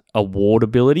just a ward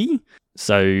ability.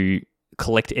 So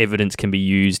collect evidence can be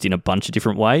used in a bunch of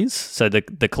different ways. So the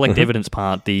collect evidence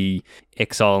part, the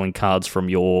exiling cards from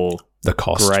your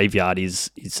graveyard is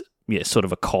sort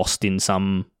of a cost in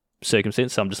some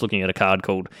circumstance. So I'm just looking at a card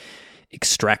called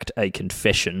Extract a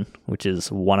Confession, which is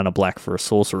 1 and a black for a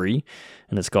sorcery,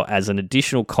 and it's got as an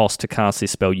additional cost to cast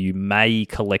this spell, you may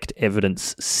collect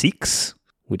evidence 6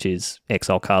 which is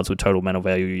exile cards with total mana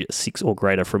value 6 or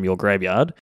greater from your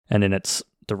graveyard. And then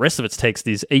the rest of its text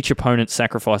is each opponent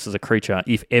sacrifices a creature.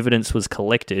 If evidence was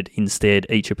collected, instead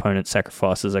each opponent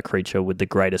sacrifices a creature with the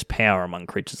greatest power among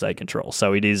creatures they control.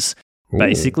 So it is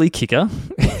basically Kicker.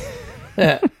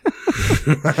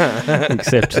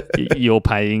 Except you're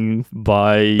paying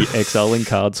by exiling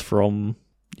cards from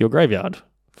your graveyard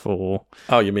for...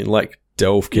 Oh, you mean like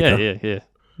Delve Kicker? Yeah.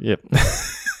 Yep.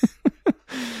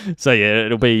 So yeah,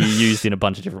 it'll be used in a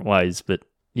bunch of different ways, but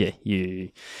yeah,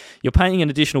 you're paying an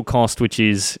additional cost, which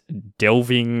is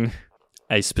delving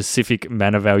a specific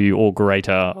mana value or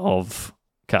greater of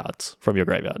cards from your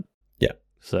graveyard. Yeah.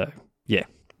 So yeah,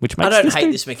 which makes I don't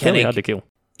hate this mechanic. fairly hard to kill.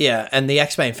 Yeah, and the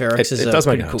Axebane Ferox is a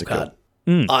pretty cool card.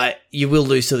 You will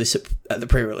lose to this at the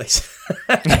pre-release.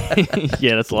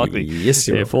 Yeah, that's likely. Yes,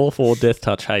 you will. 4/4 Death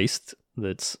Touch Haste.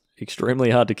 That's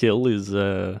extremely hard to kill. Is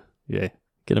going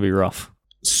to be rough.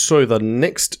 So the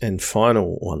next and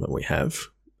final one that we have,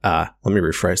 let me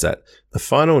rephrase that. The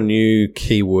final new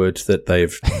keyword that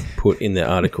they've put in their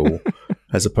article,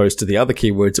 as opposed to the other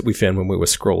keywords that we found when we were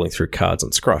scrolling through cards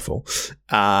on Scryfall,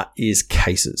 is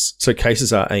cases. So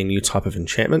cases are a new type of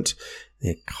enchantment.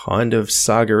 They're kind of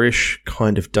saga-ish,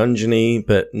 kind of dungeony,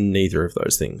 but neither of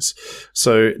those things.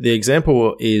 So the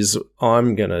example is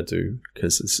I'm going to do,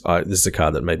 because this is a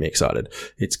card that made me excited.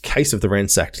 It's Case of the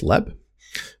Ransacked Lab.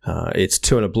 It's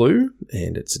 2 and a blue,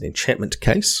 and it's an enchantment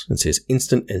case. It says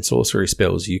instant and sorcery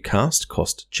spells you cast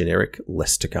cost generic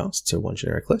less to cast, so 1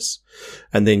 generic less.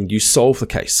 And then you solve the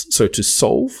case. So to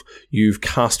solve, you've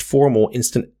cast 4 or more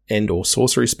instant and or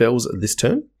sorcery spells this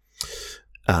turn.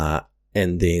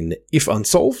 And then if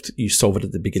unsolved, you solve it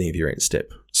at the beginning of your end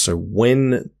step. So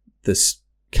when this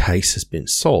case has been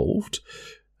solved,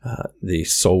 the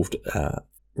solved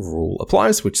rule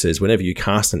applies, which says whenever you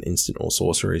cast an instant or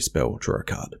sorcery spell, draw a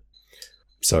card.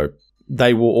 So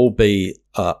they will all be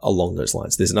along those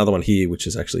lines. There's another one here, which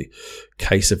is actually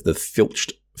Case of the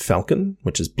Filched Falcon,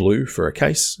 which is blue for a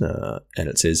case. And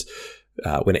it says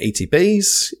when it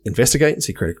ETBs, investigate, so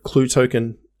you create a clue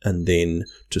token. And then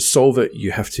to solve it,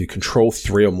 you have to control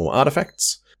 3 or more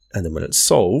artifacts. And then when it's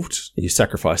solved, you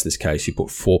sacrifice this case, you put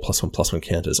 4+1/+1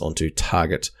 counters onto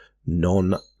target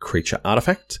non-creature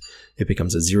artifact. It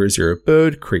becomes a 0/0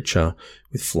 bird creature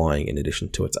with flying in addition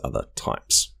to its other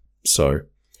types. So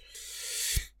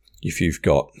if you've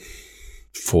got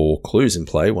 4 clues in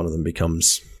play, one of them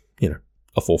becomes,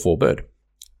 a 4/4 bird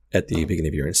at the beginning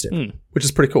of your end step, which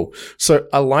is pretty cool. So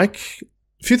a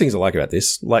few things I like about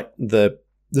this, like the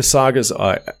sagas,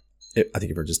 I think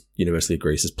everyone just universally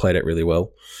agrees has played out really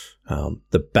well.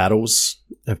 The battles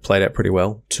have played out pretty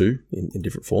well too in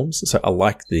different forms. So I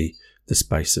like the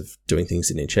space of doing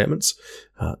things in enchantments.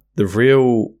 The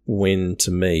real win to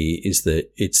me is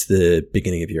that it's the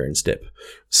beginning of your end step.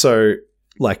 So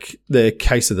like the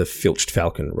Case of the Filched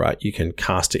Falcon, right? You can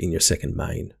cast it in your second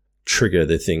main, trigger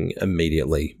the thing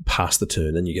immediately, pass the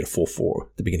turn, then you get a 4/4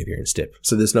 at the beginning of your end step.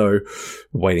 So there's no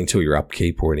waiting till your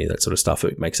upkeep or any of that sort of stuff.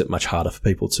 It makes it much harder for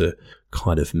people to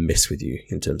kind of mess with you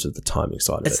in terms of the timing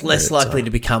side of it. It's less likely to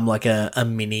become like a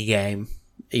mini game,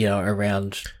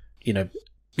 around,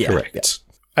 Yeah, correct.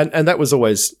 Yeah. And that was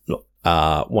always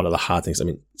one of the hard things. I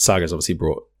mean, Saga's obviously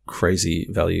brought crazy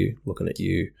value. Looking at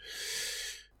you.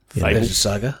 Fable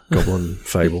Saga. Goblin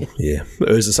Fable. Yeah.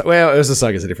 Urza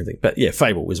Saga is a different thing. But yeah,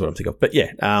 Fable is what I'm thinking of. But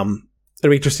yeah, it'll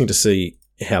be interesting to see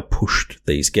how pushed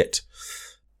these get.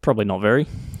 Probably not very.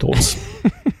 Thoughts?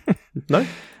 No?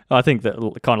 I think that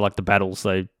kind of like the battles,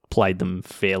 they played them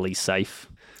fairly safe.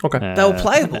 Okay. They were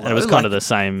playable. And it was kind of the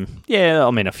same. Yeah,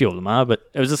 I mean, a few of them are, but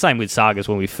it was the same with Sagas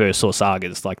when we first saw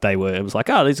Sagas. Like it was like,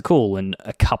 oh, these are cool. And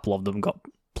a couple of them got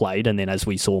played. And then as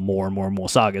we saw more and more and more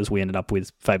Sagas, we ended up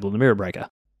with Fable and the Mirror Breaker.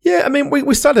 Yeah, I mean,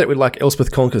 we started it with like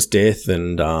Elspeth Conquers Death,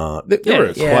 and there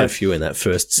were quite a few in that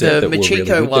first set. The that Machiko were really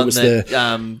good. one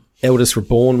the Eldest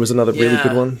Reborn was another really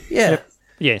good one. Yeah. Yep.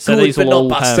 Yeah, so good, these but will not all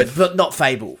busted, have... but not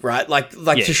Fable, right? Like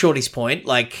to Shorty's point,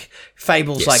 like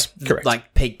Fable's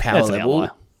like peak power level.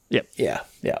 Yep. Yeah.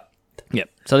 Yep.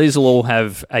 So these will all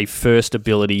have a first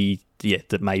ability,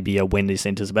 that may be a when this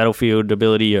enters the battlefield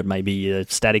ability, or it may be a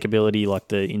static ability, like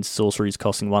the sorceries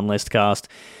costing 1 less to cast.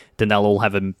 Then they'll all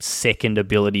have a second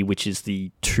ability, which is the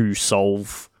to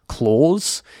solve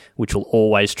clause, which will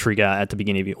always trigger at the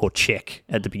beginning of your, or check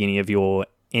at the beginning of your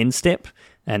end step.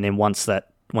 And then once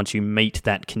you meet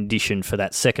that condition for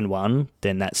that second one,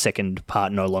 then that second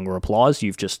part no longer applies.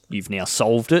 You've now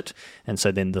solved it, and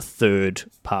so then the third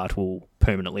part will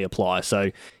permanently apply. So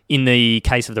in the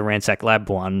case of the Ransack Lab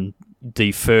one,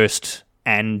 the first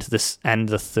and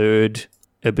the third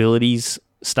abilities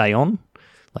stay on.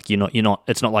 Like you're not.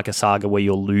 It's not like a saga where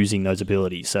you're losing those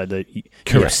abilities. So that you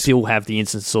still have the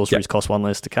instant sorceries cost one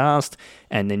less to cast,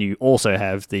 and then you also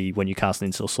have the when you cast an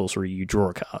instant sorcery, you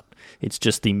draw a card. It's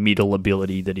just the middle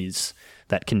ability that is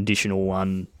that conditional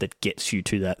one that gets you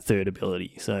to that third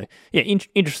ability. So yeah,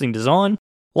 interesting design.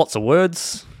 Lots of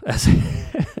words. Lots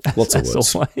of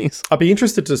words. Always. I'd be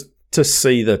interested to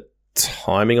see the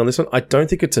timing on this one. I don't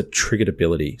think it's a triggered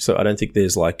ability, so I don't think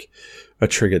there's like a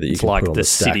trigger that you can put on the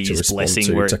stack to respond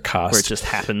to cast. Where it just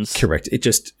happens. Correct. It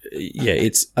just,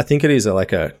 I think it is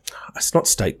it's not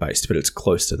state-based, but it's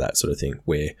close to that sort of thing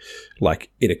where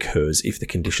like it occurs if the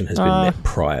condition has been met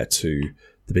prior to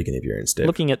the beginning of your end step.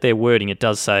 Looking at their wording, it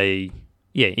does say,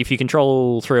 if you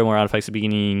control 3 or more artifacts at the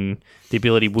beginning, the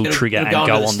ability will trigger and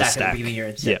go on the stack.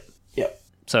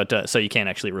 So you can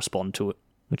actually respond to it,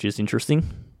 which is interesting.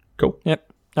 Cool.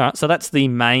 Yep. All right, so that's the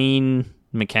main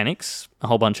mechanics, a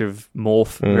whole bunch of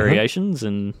morph variations,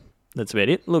 and that's about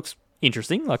it. Looks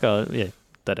interesting. Like, they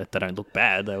don't look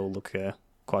bad. They all look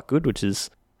quite good, which is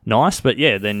nice. But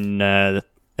yeah, then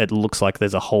it looks like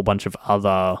there's a whole bunch of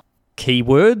other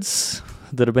keywords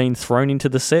that have been thrown into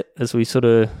the set, as we sort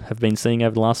of have been seeing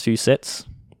over the last few sets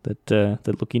that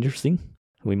look interesting.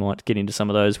 We might get into some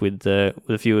of those with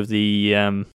a few of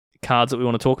the cards that we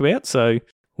want to talk about. So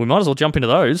we might as well jump into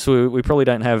those. We probably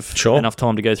don't have enough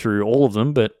time to go through all of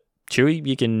them, but Chewy,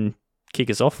 you can kick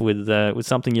us off with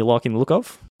something you like in the look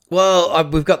of. Well,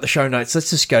 we've got the show notes. Let's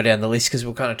just go down the list because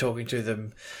we're kind of talking through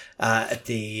them at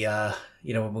the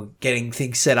when we're getting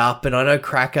things set up. And I know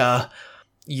Cracker,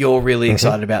 you're really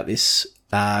excited about this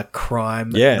crime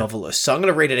novelist. So I'm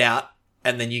going to read it out,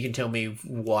 and then you can tell me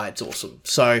why it's awesome.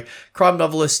 So, crime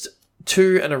novelist,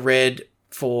 2 and a red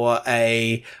for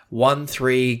a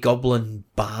 1/3 goblin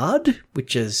bard,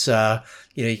 which is,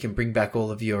 you can bring back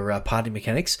all of your party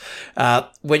mechanics.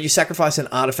 When you sacrifice an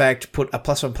artifact, put a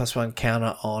 +1/+1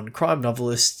 counter on crime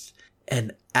novelist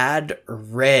and add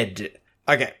red.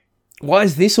 Okay. Why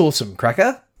is this awesome,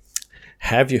 Cracker?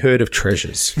 Have you heard of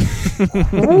treasures?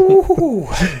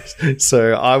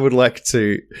 So I would like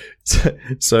to.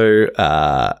 So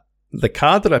the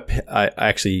card that I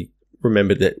actually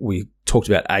remembered that we talked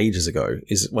about ages ago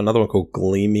is another one called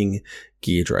Gleaming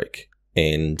Geardrake.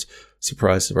 And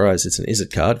surprise, surprise, it's an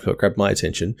Izzet card. It grabbed my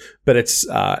attention. But it's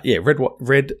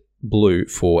red blue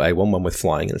for a 1/1 with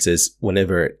flying, and it says when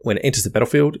it enters the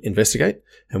battlefield, investigate,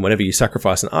 and whenever you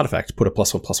sacrifice an artifact, put a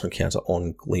 +1/+1 counter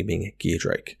on Gleaming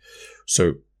Geardrake.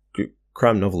 So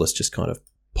crime novelist just kind of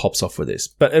pops off with this,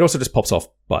 but it also just pops off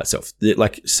by itself.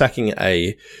 Like sacking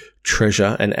a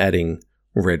treasure and adding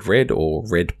red or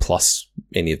red plus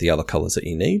any of the other colors that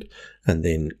you need, and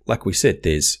then like we said,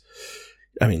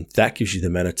 that gives you the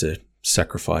mana to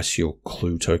sacrifice your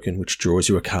clue token, which draws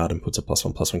you a card and puts a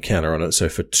 +1/+1 counter on it. So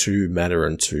for 2 mana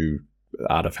and 2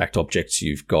 artifact objects,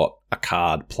 you've got a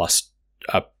card plus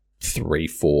a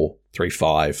 3/4,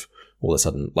 3/5. All of a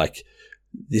sudden, like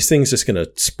this thing's just going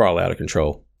to spiral out of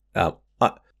control. I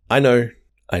know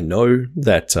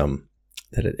that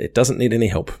it doesn't need any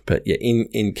help, but yeah,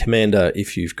 in Commander,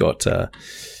 if you've got I've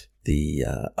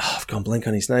gone blank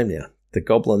on his name now, the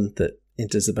goblin that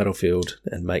enters the battlefield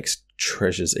and makes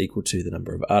treasures equal to the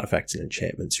number of artifacts and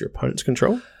enchantments your opponents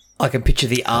control. I can picture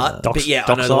the art, but yeah,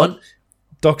 I know the one.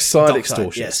 Dockside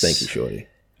Extortionist. Yes. Thank you, Shorty.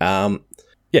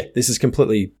 This is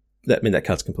completely. That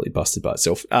card's completely busted by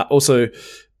itself. Also,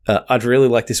 I'd really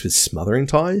like this with Smothering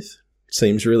Tithe.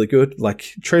 Seems really good.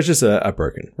 Like treasures are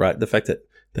broken, right? The fact that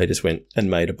they just went and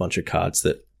made a bunch of cards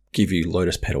that give you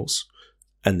Lotus Petals,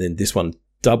 and then this one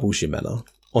doubles your mana.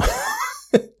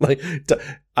 Like,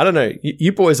 I don't know.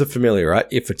 You boys are familiar, right?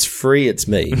 If it's free, it's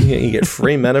me. You get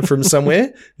free mana from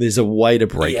somewhere, there's a way to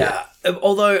break it.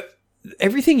 Although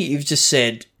everything you've just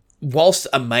said, whilst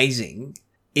amazing,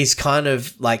 is kind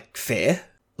of like fair.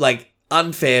 Like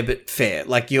unfair, but fair.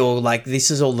 Like you're like,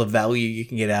 this is all the value you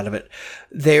can get out of it.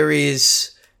 There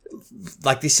is,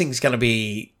 like, this thing's going to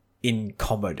be in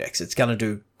combo decks. It's going to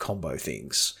do combo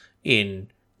things in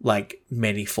like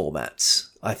many formats,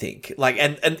 I think. Like,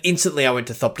 and instantly I went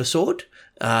to Thopter Sword,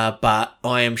 but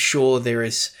I am sure there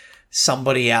is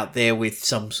somebody out there with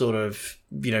some sort of,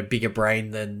 bigger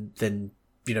brain than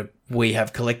we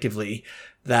have collectively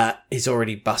that has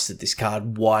already busted this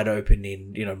card wide open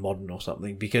in, Modern or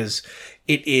something, because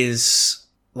it is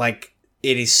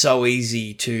so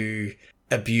easy to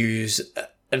abuse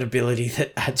an ability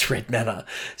that adds red mana.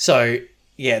 So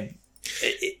yeah,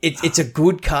 it's a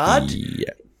good card,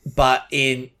 but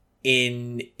in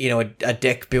a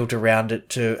deck built around it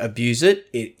to abuse it,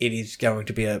 it is going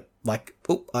to be I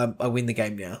win the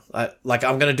game now. I'm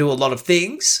going to do a lot of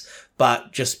things,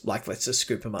 but just let's just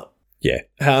scoop them up. Yeah.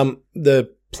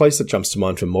 The place that jumps to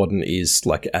mind for Modern is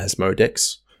like Asmo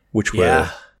decks, which were,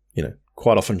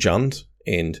 quite often junned,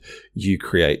 and you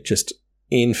create just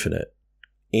infinite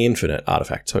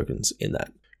artifact tokens in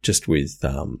that. Just with,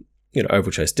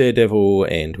 Overchase Daredevil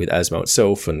and with Asmo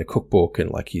itself and the cookbook,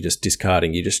 and like you just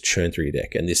discarding, you just churn through your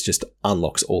deck, and this just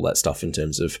unlocks all that stuff in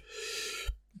terms of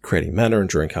creating mana and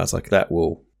drawing cards like that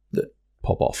will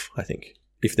pop off, I think,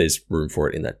 if there's room for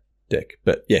it in that deck.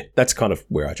 But yeah, that's kind of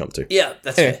where I jump to. Yeah,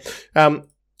 that's fair.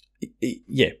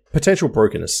 Potential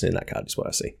brokenness in that card is what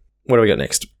I see. What do we got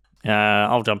next?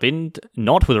 I'll jump in,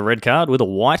 not with a red card, with a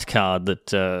white card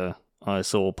that I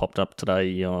saw popped up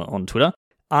today on Twitter.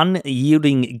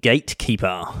 Unyielding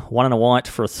Gatekeeper, 1 and a white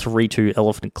for a 3/2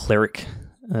 Elephant Cleric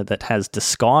that has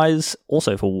Disguise,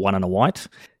 also for 1 and a white.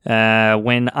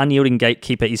 When Unyielding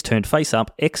Gatekeeper is turned face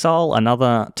up, exile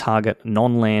another target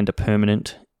non-land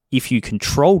permanent. If you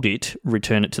controlled it,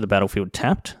 return it to the battlefield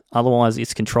tapped. Otherwise,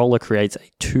 its controller creates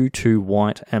a 2/2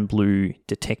 white and blue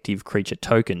detective creature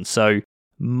token. So,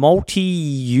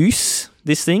 multi-use,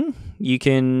 this thing. You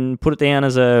can put it down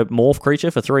as a morph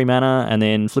creature for 3 mana and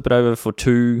then flip it over for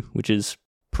 2, which is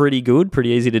pretty good, pretty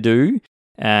easy to do,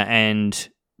 and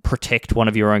protect one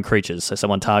of your own creatures. So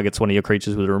someone targets one of your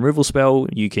creatures with a removal spell,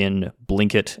 you can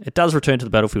blink it. It does return to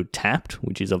the battlefield tapped,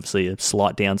 which is obviously a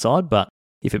slight downside, but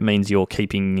if it means you're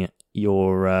keeping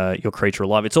your creature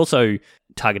alive. It's also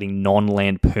targeting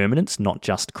non-land permanents, not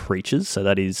just creatures, so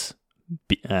that is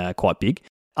quite big.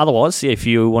 Otherwise, if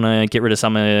you want to get rid of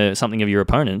something of your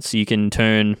opponents, you can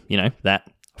turn, that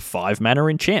 5 mana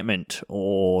enchantment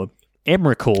or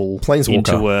Emrakul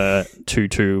into a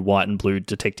 2/2 white and blue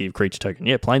detective creature token.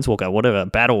 Yeah, Planeswalker, whatever,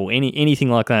 battle, anything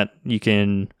like that, you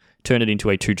can turn it into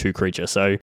a 2/2 creature.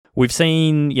 So we've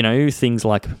seen, things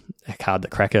like a card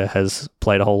that Cracker has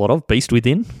played a whole lot of, Beast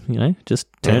Within, just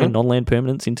turning non-land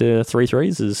permanents into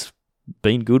 3/3s has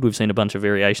been good. We've seen a bunch of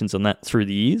variations on that through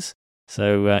the years.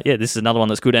 So, this is another one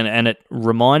that's good. And it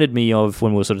reminded me of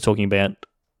when we were sort of talking about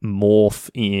Morph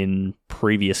in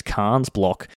previous Karn's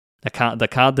block. The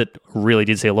card that really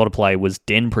did see a lot of play was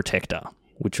Den Protector,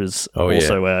 which was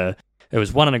it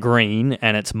was 1 and a green,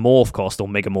 and its Morph cost, or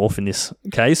Megamorph in this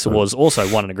case, was also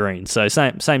 1 and a green. So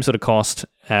same sort of cost,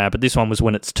 but this one was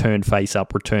when it's turned face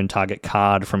up, return target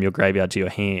card from your graveyard to your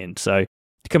hand. So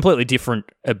completely different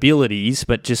abilities,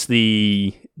 but just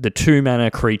the 2 mana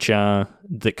creature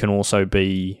that can also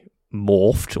be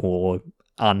morphed or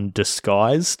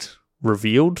undisguised,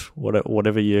 revealed,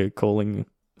 whatever you're calling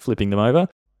flipping them over.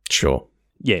 Sure.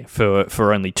 Yeah,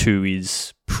 for only 2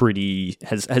 is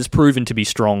has proven to be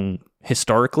strong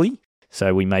historically.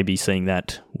 So we may be seeing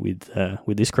that with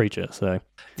this creature. So what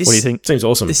do you think? Seems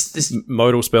awesome. This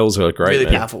modal spells are great. Really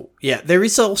powerful. Yeah, there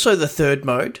is also the third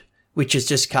mode, which is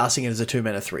just casting it as a 2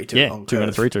 mana 3/2. Yeah, 2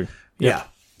 mana 3/2. Yeah.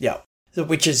 So,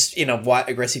 which is, in a white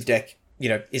aggressive deck,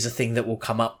 is a thing that will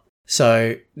come up.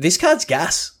 So this card's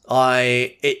gas.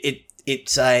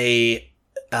 It's a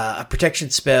protection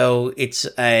spell. It's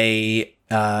a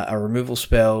removal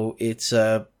spell. It's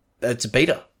a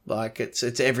beater. Like it's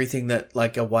everything that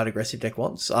like a white aggressive deck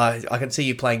wants. I can see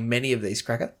you playing many of these,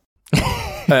 Cracker.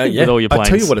 Yeah, with all your planes. I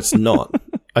tell you what,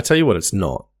 it's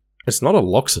not. It's not a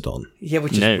Loxodon. Yeah,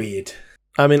 which is weird.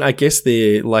 I mean, I guess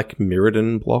they're like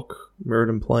Mirrodin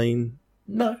Plane.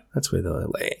 No. That's where they're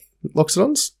like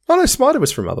Loxodons? Oh no, Smiter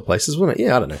was from other places, wasn't it?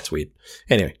 Yeah, I don't know. It's weird.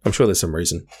 Anyway, I'm sure there's some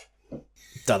reason.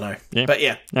 Don't know. Yeah. But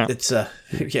it's,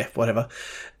 whatever.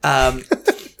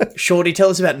 Shorty, tell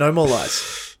us about No More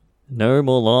Lies. No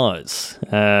More Lies.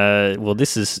 Well,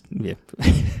 this is... Yeah.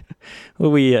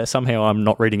 Well, somehow I'm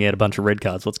not reading out a bunch of red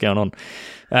cards. What's going on?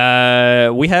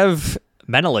 We have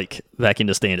Mana Leak back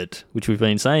into Standard, which we've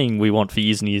been saying we want for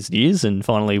years and years and years, and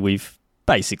finally we've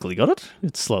basically got it.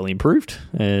 It's slowly improved,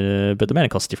 but the mana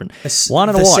cost's different. 1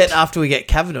 and a white. Set after we get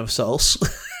Cavern of Souls.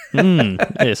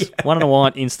 Yes. 1 and a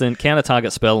white, instant, counter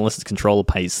target spell unless its controller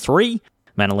pays 3.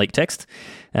 Mana Leak text.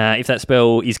 If that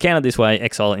spell is countered this way,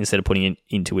 exile it instead of putting it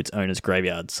into its owner's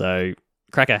graveyard. So,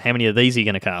 Cracker, how many of these are you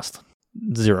going to cast?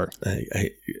 0.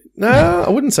 No, I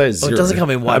wouldn't say 0. Well, it doesn't come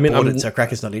in white bordered, so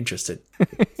Cracker's not interested.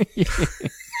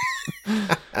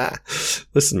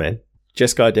 Listen, man.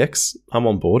 Jeskai decks, I'm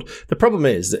on board. The problem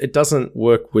is that it doesn't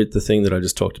work with the thing that I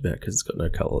just talked about because it's got no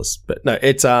colours. But no,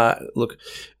 it's look,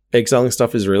 exiling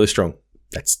stuff is really strong.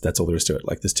 That's all there is to it.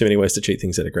 Like, there's too many ways to cheat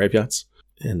things out of graveyards,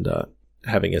 and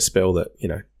having a spell that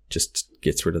just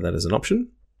gets rid of that as an option,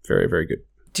 very, very good.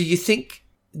 Do you think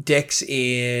decks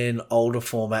in older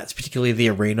formats, particularly the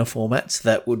arena formats,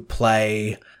 that would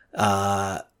play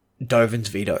Dovin's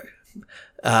Veto,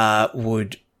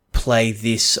 would play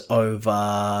this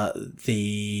over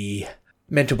the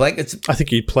Mental Blank? I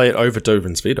think you'd play it over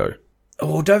Dovin's Veto.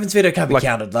 Oh, Dovin's Veto can't be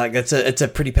counted. Like it's a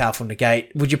pretty powerful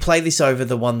negate. Would you play this over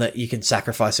the one that you can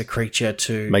sacrifice a creature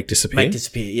to Make disappear?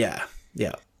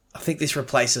 Yeah. I think this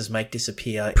replaces Make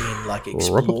Disappear in like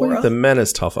Explorer. Probably the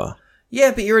mana's tougher.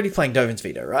 Yeah, but you're already playing Dovin's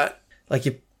Veto, right? Like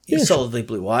you're solidly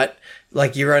blue-white.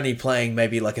 Like you're only playing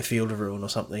maybe like a Field of Ruin or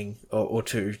something or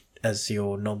two as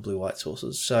your non-blue-white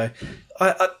sources. So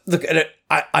I look at it.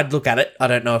 I'd look at it. I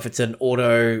don't know if it's an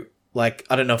auto. Like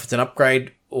I don't know if it's an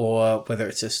upgrade or whether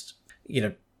it's just.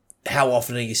 How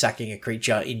often are you sacking a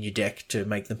creature in your deck to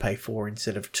make them pay 4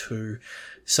 instead of 2?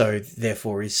 So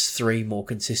therefore, is 3 more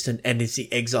consistent, and is the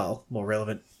exile more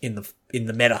relevant in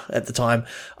the meta at the time?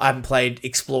 I haven't played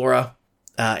Explorer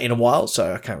in a while,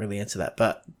 so I can't really answer that.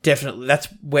 But definitely, that's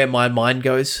where my mind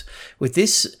goes with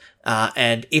this.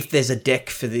 And if there's a deck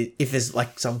if there's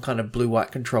like some kind of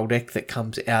blue-white control deck that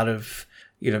comes out of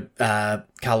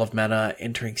Karlov Manor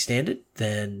entering Standard,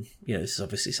 then, this is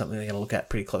obviously something they're going to look at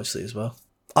pretty closely as well.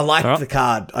 I like the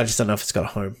card. I just don't know if it's got a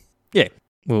home. Yeah,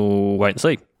 we'll wait and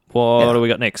see. What do we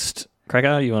got next?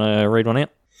 Cracker, you want to read one out?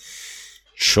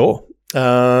 Sure.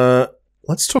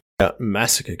 Let's talk about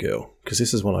Massacre Girl, because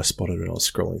this is one I spotted when I was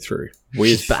scrolling through.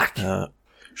 She's back.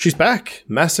 She's back.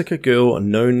 Massacre Girl, a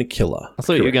known killer. I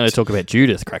thought you were going to talk about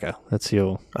Judith, Cracker. That's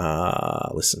your...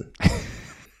 Listen.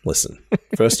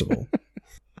 First of all...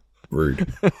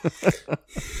 Rude.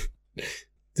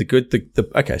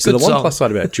 The one plus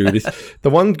side about Judith, the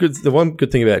one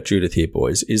good thing about Judith here,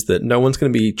 boys, is that no one's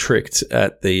going to be tricked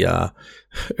at the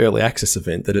early access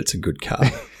event that it's a good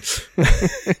card.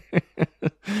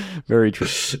 Very true.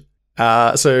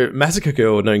 So Massacre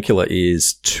Girl, known killer,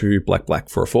 is 2 black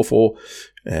for a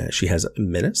 4/4. She has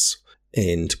Menace,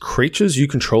 and creatures you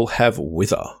control have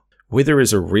Wither. Wither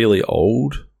is a really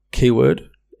old keyword,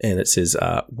 and it says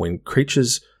when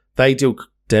creatures. They deal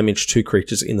damage to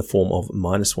creatures in the form of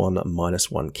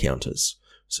 -1/-1 counters.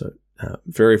 So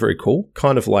very, very cool.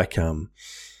 Kind of like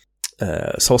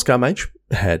Soulscar Mage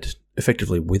had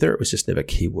effectively Wither. It was just never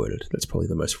keyworded. That's probably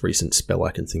the most recent spell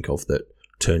I can think of that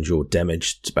turns your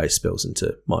damage-based spells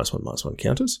into -1/-1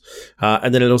 counters.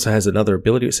 And then it also has another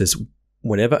ability. It says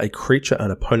whenever a creature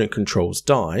an opponent controls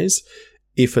dies,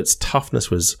 if its toughness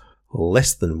was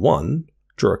less than 1,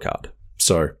 draw a card.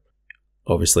 So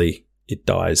obviously... it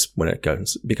dies when it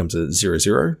becomes a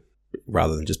 0/0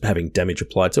 rather than just having damage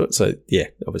applied to it. So, yeah,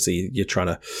 obviously you're trying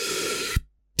to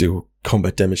do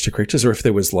combat damage to creatures. Or if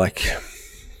there was like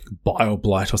Bile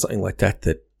Blight or something like that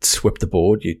swept the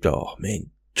board, you'd, draw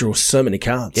so many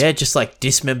cards. Yeah, just like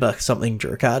dismember something,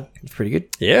 draw a card. It's pretty good.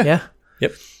 Yeah.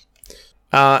 Yep.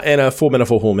 And a 4 mana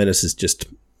 4/4 Menace is just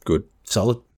good.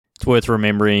 Solid. It's worth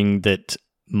remembering that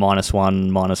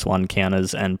 -1/-1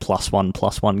 counters and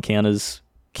 +1/+1 counters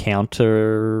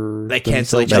counter. They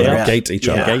cancel each other out. Negate each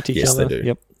other. Yes, they do.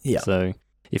 Yep. Yeah. So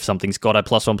if something's got a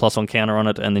 +1/+1 counter on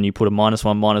it, and then you put a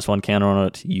 -1/-1 counter on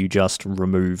it, you just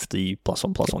remove the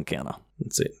 +1/+1 counter.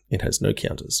 That's it. It has no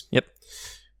counters. Yep.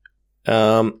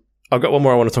 I've got one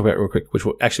more I want to talk about real quick, which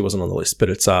actually wasn't on the list, but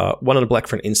it's 1 and a black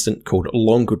for an instant called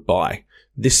Long Goodbye.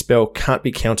 This spell can't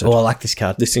be countered. Oh, I like this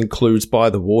card. This includes by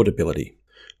the ward ability.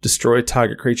 Destroy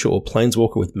target creature or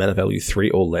planeswalker with mana value 3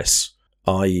 or less.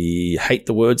 I hate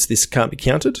the words "this can't be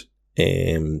counted,"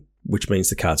 which means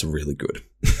the cards are really good.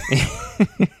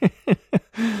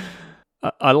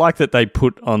 I like that they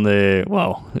put on the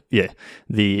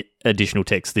additional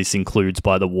text. This includes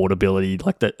by the ward ability.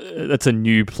 Like that. That's a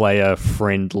new player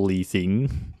friendly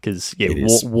thing because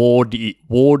ward.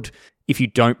 If you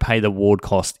don't pay the ward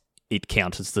cost, it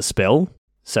counters the spell.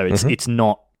 So it's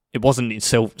not. It wasn't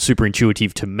super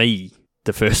intuitive to me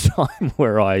the first time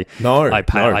where I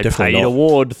paid a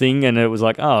ward thing, and it was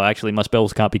like, oh, actually my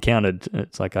spells can't be counted.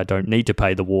 It's like I don't need to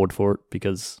pay the ward for it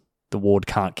because the ward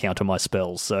can't counter my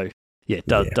spells. So yeah,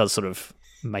 it does sort of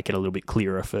make it a little bit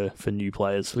clearer for new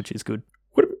players, which is good.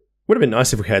 Would have been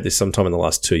nice if we had this sometime in the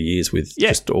last 2 years with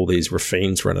just all these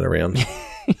Rafines running around.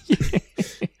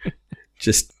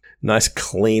 Just nice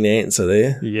clean answer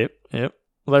there. Yep.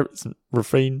 Well,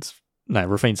 Rafine's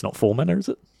not 4 mana, is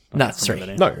it? No, it's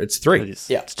 3. No, it's 3. It's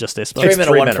just their spell. Three It's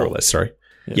mana, 3 1 mana or less, sorry.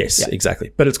 Yeah. Yes, exactly.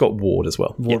 But it's got ward as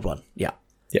well. Ward 1, yeah.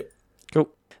 Yep. Cool.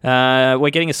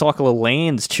 We're getting a cycle of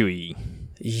lands, Chewy.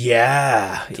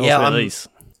 Yeah. Tell us about these.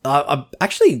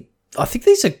 I think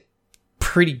these are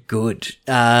pretty good.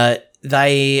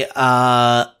 They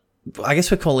are, I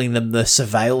guess we're calling them the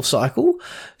Surveil cycle.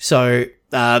 So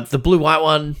the blue-white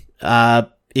one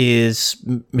is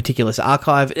Meticulous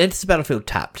Archive. It's a battlefield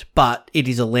tapped, but it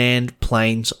is a land,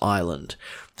 plains, island.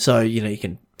 So, you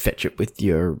can fetch it with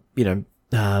your,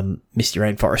 Misty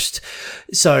Rainforest.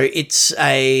 So it's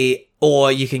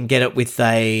or you can get it with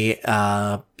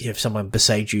if someone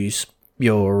besieges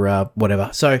whatever.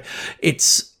 So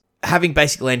it's having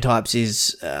basic land types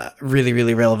is really,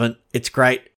 really relevant. It's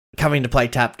great. Coming into play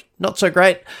tapped, not so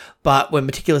great. But when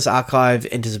Meticulous Archive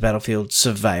enters the battlefield,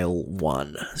 Surveil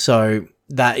 1. So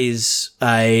that is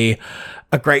a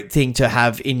great thing to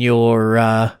have in your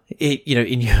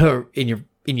in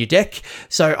your deck.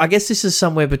 So I guess this is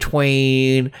somewhere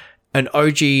between an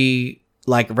OG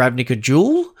like Ravnica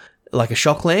Jewel, like a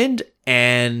Shockland,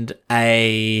 and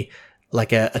a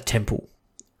temple,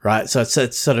 right? So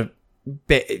it's sort of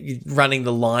running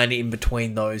the line in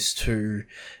between those two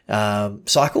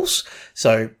cycles.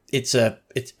 So it's a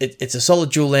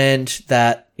solid dual land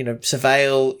that,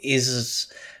 Surveil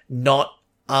is not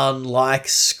unlike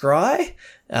Scry.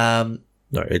 No,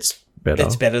 it's better.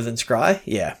 It's better than Scry,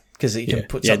 yeah, because you can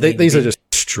put something. Yeah, these are just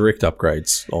strict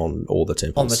upgrades on all the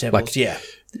temples. On the temples, yeah.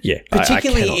 Yeah,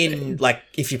 particularly in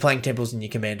if you're playing temples in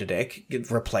your commander deck,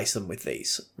 replace them with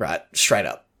these, right? Straight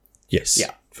up. Yes,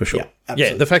 yeah, for sure. Yeah,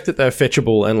 absolutely. The fact that they're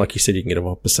fetchable and, like you said, you can get them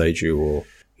off beside you or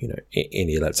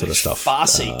any of that sort of stuff.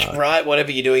 Farseek, right?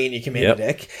 Whatever you're doing in your commander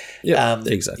deck. Yeah,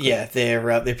 exactly. Yeah,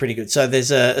 they're pretty good. So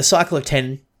there's a cycle of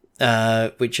 10,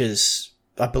 which is,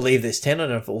 I believe there's 10. I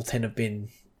don't know if all 10 have been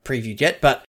previewed yet,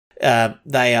 but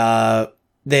they're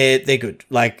good.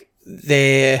 Like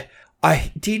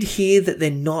I did hear that they're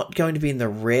not going to be in the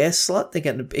rare slot. They're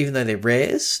going to, even though they're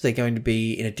rares, they're going to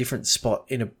be in a different spot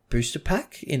in a booster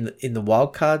pack in the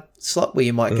wildcard slot where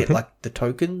you might get like the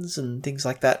tokens and things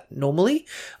like that. Normally,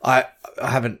 I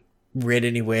haven't read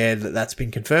anywhere that that's been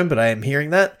confirmed, but I am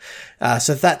hearing that.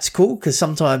 So that's cool because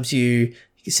sometimes you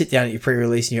sit down at your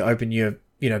pre-release and you open your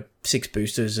 6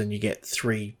 boosters and you get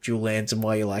 3 dual lands, and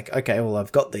while you're like, okay, well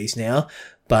I've got these now.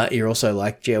 But you're also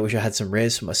like, gee, I wish I had some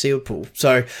rares for my sealed pool.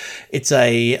 So it's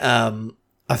I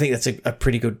think that's a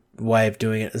pretty good way of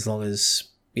doing it, as long as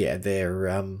they're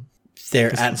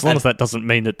as long as that doesn't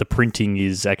mean that the printing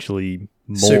is actually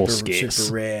more scarce.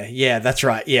 Super rare. Yeah, that's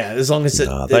right. Yeah, as long as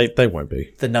they won't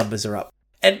be. The numbers are up.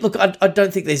 And look, I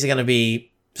don't think these are going to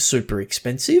be super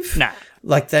expensive. Nah.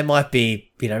 Like they might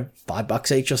be,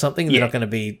 $5 each or something. They're not going to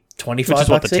be $25 Which is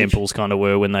what the each. temples kind of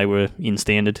were when they were in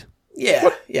standard. Yeah.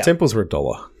 Temples were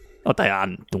 $1. Oh, they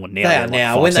aren't doing now. They are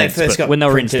now. When they first got when they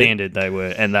were in printed, standard, they were,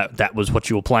 and that was what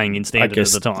you were playing in standard at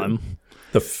the time.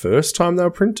 The first time they were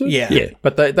printed? Yeah.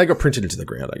 But they got printed into the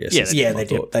ground, I guess. Yeah, they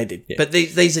did. They did. Yeah. But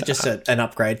these are just an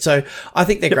upgrade. So I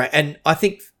think they're great. And I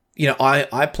think,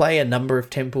 I play a number of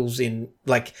temples in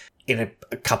a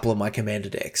couple of my commander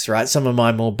decks, right? Some of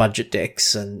my more budget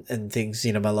decks and things,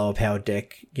 my lower powered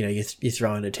deck, you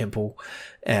throw in a temple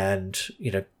and,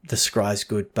 the scry's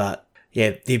good. But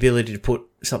yeah, the ability to put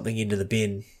something into the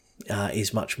bin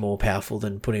is much more powerful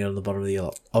than putting it on the bottom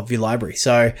of your library.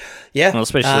 So, yeah. Well,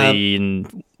 especially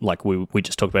in, like we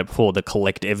just talked about before, the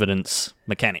collect evidence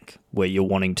mechanic, where you're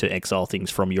wanting to exile things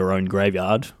from your own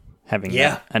graveyard. Having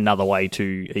another way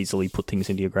to easily put things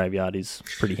into your graveyard is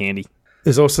pretty handy.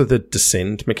 There's also the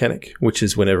descend mechanic, which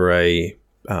is whenever a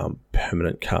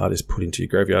permanent card is put into your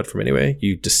graveyard from anywhere,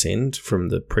 you descend from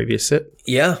the previous set.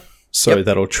 Yeah. So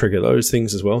that'll trigger those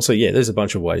things as well. So yeah, there's a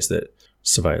bunch of ways that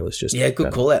Surveil is just good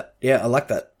better. call out. Yeah, I like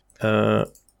that.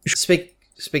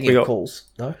 Speaking of calls,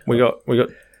 no, we got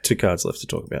 2 cards left to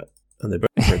talk about, and they're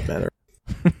both red Manor.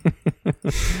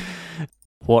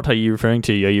 What are you referring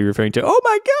to? Are you referring to? Oh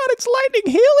my God, it's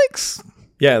Lightning Helix!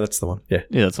 Yeah, that's the one. Yeah,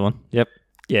 that's the one. Yep.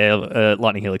 Yeah,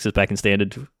 Lightning Helix is back in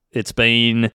standard. It's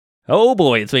been a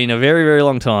very, very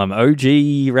long time. OG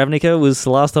Ravnica was the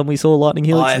last time we saw Lightning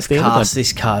Helix in standard. I've cast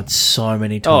this card so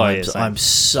many times. I'm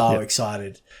so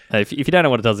excited. If you don't know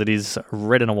what it does, it is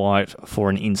red and a white for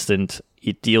an instant.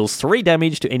 It deals 3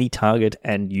 damage to any target,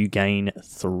 and you gain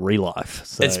 3 life.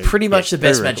 So, it's pretty much the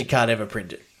best Magic card ever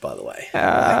printed, by the way.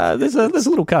 There's a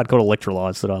little card called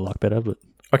Electrolyze that I like better, but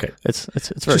okay, it's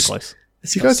very close.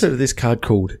 So you guys heard of this card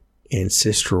called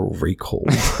Ancestral Recall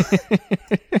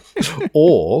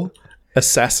or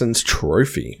Assassin's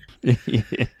Trophy?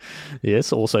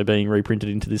 Yes, also being reprinted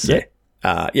into this set.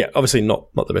 Obviously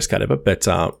not the best card ever, but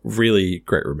really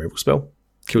great removal spell.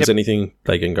 Kills anything,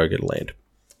 they can go get a land.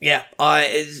 Yeah,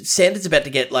 Standard's about to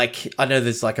get, I know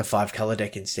there's a 5 color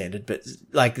deck in Standard, but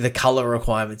the color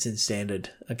requirements in Standard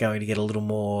are going to get a little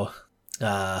more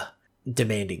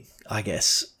demanding, I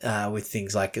guess, with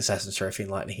things like Assassin's Trophy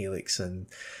and Lightning Helix and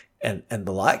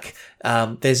the like.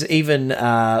 There's even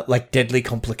Deadly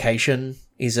Complication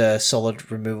is a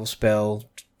solid removal spell,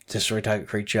 destroy target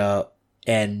creature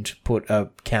and put a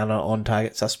counter on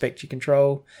target suspect you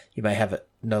control. You may have it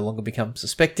no longer become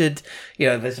suspected.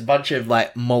 There's a bunch of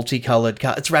multicolored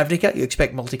cards. It's Ravnica. You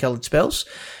expect multicolored spells.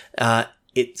 So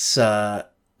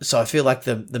I feel like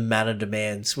the mana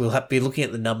demands, we'll be looking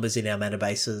at the numbers in our mana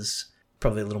bases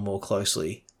probably a little more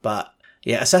closely. But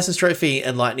yeah, Assassin's Trophy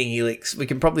and Lightning Helix, we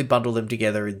can probably bundle them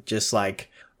together in just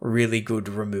like really good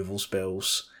removal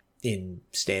spells in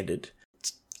Standard.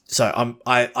 So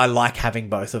I like having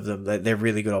both of them. They're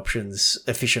really good options.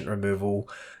 Efficient removal.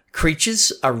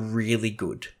 Creatures are really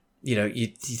good. You know, you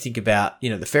think about, the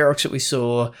Ferox that we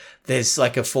saw. There's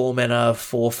like a 4-mana,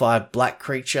 4/5 black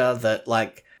creature that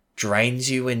like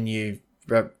drains you when you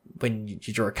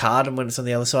draw a card and when it's on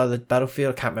the other side of the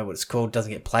battlefield. I can't remember what it's called.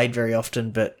 Doesn't get played very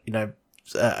often, but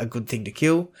a good thing to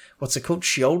kill. What's it called?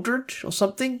 Shieldred or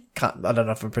something? I don't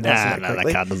know if I'm pronouncing that correctly. No,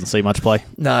 that card doesn't see much play.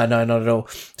 No, not at all.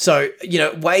 So,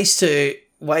 ways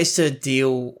to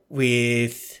deal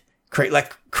with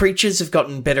creatures have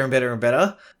gotten better and better and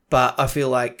better, but I feel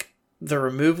like the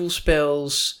removal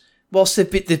spells, whilst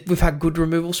we've had good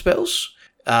removal spells,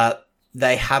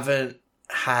 they haven't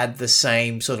had the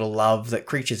same sort of love that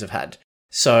creatures have had.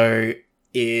 So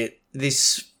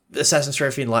this Assassin's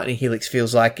Trophy and Lightning Helix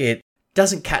feels like it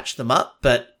doesn't catch them up,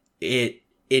 but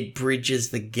it bridges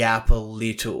the gap a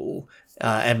little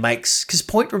and makes, because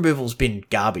point removal's been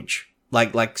garbage,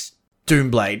 like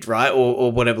Doomblade, right,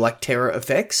 or whatever, like terror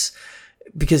effects,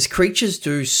 because creatures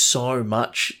do so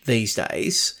much these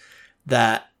days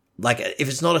that like if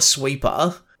it's not a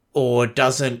sweeper or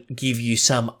doesn't give you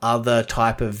some other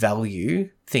type of value,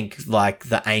 think like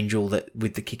the angel that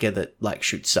with the kicker that like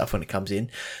shoots stuff when it comes in,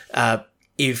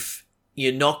 if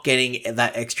you're not getting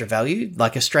that extra value,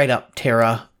 like a straight up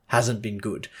terror hasn't been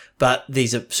good, but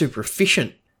these are super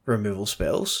efficient removal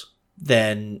spells,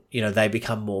 then, they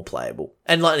become more playable.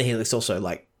 And Lightning Helix also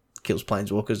like kills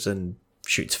planeswalkers and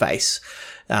shoots face,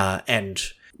 and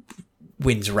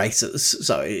wins races.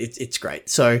 So it's great.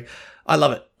 So I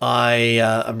love it.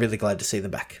 I'm really glad to see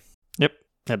them back. Yep,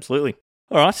 absolutely.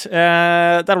 All right.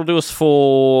 That'll do us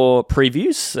for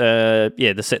previews.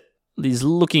 The set is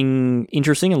looking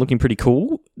interesting and looking pretty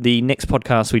cool. The next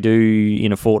podcast we do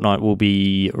in a fortnight will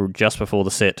be just before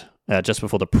the set, just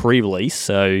before the pre-release,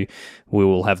 so we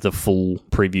will have the full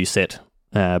preview set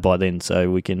by then, so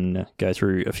we can go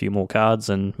through a few more cards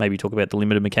and maybe talk about the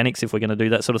limited mechanics if we're going to do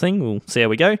that sort of thing. We'll see how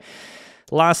we go.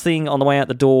 Last thing on the way out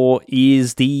the door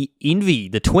is the Envy,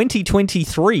 the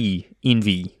 2023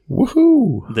 Envy.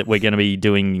 Woohoo! That we're going to be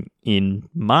doing in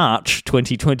March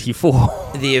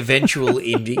 2024. The eventual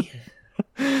Envy.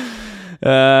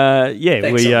 We're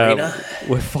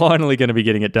finally going to be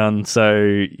getting it done.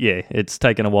 So yeah, it's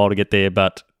taken a while to get there,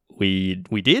 but we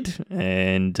did.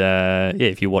 And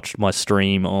if you watched my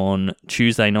stream on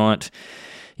Tuesday night,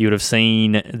 you would have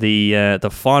seen the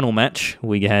final match.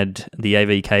 We had the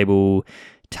AV Cable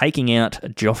taking out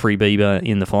Joffrey Bieber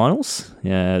in the finals. It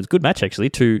was a good match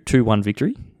actually, 2-1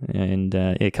 victory, and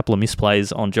a couple of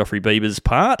misplays on Joffrey Bieber's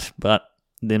part, but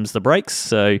them's the breaks.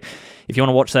 So if you want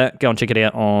to watch that, go and check it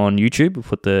out on YouTube. We'll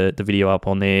put the video up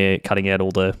on there, cutting out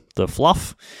all the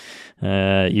fluff.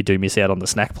 You do miss out on the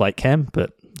snack plate cam,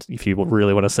 but if you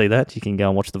really want to see that, you can go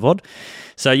and watch the VOD.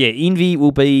 So yeah, Envy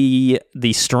will be,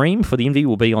 the stream for the Envy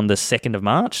will be on the 2nd of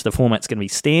March. The format's going to be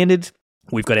standard.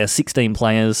 We've got our 16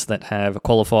 players that have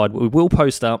qualified. We will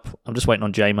post up. I'm just waiting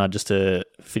on JMUD just to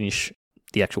finish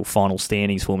the actual final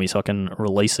standings for me so I can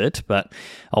release it, but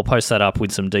I'll post that up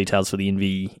with some details for the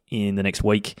Envy in the next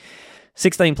week.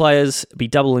 16 players, be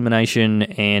double elimination,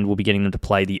 and we'll be getting them to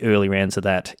play the early rounds of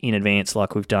that in advance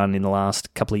like we've done in the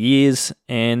last couple of years.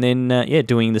 And then,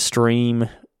 doing the stream,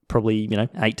 probably,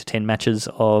 8 to 10 matches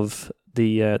of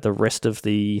the rest of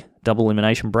the double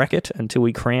elimination bracket until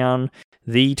we crown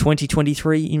the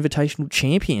 2023 Invitational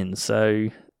Champion. So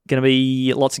going to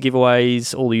be lots of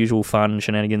giveaways, all the usual fun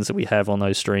shenanigans that we have on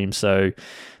those streams. So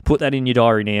put that in your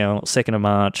diary now, 2nd of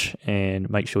March, and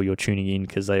make sure you're tuning in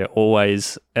because they are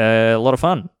always a lot of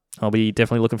fun. I'll be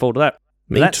definitely looking forward to that.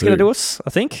 That's going to do us, I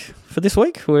think, for this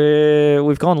week.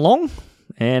 We've gone long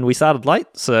and we started late,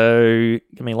 so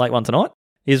late one tonight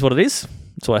is what it is.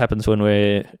 It's what happens when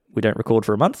we don't record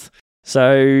for a month.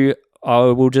 So I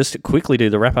will just quickly do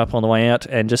the wrap-up on the way out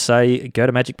and just say go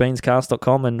to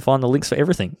magicbeanscast.com and find the links for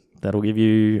everything. That'll give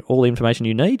you all the information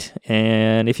you need.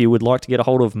 And if you would like to get a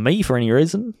hold of me for any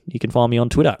reason, you can find me on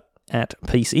Twitter at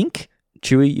Peace Inc.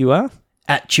 Chewy, you are?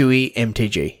 At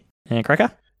ChewyMTG. And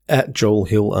Cracker? At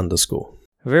JoelHill_.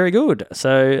 Very good.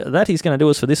 So that is going to do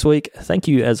us for this week. Thank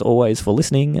you, as always, for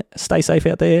listening. Stay safe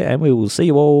out there, and we will see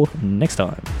you all next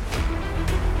time.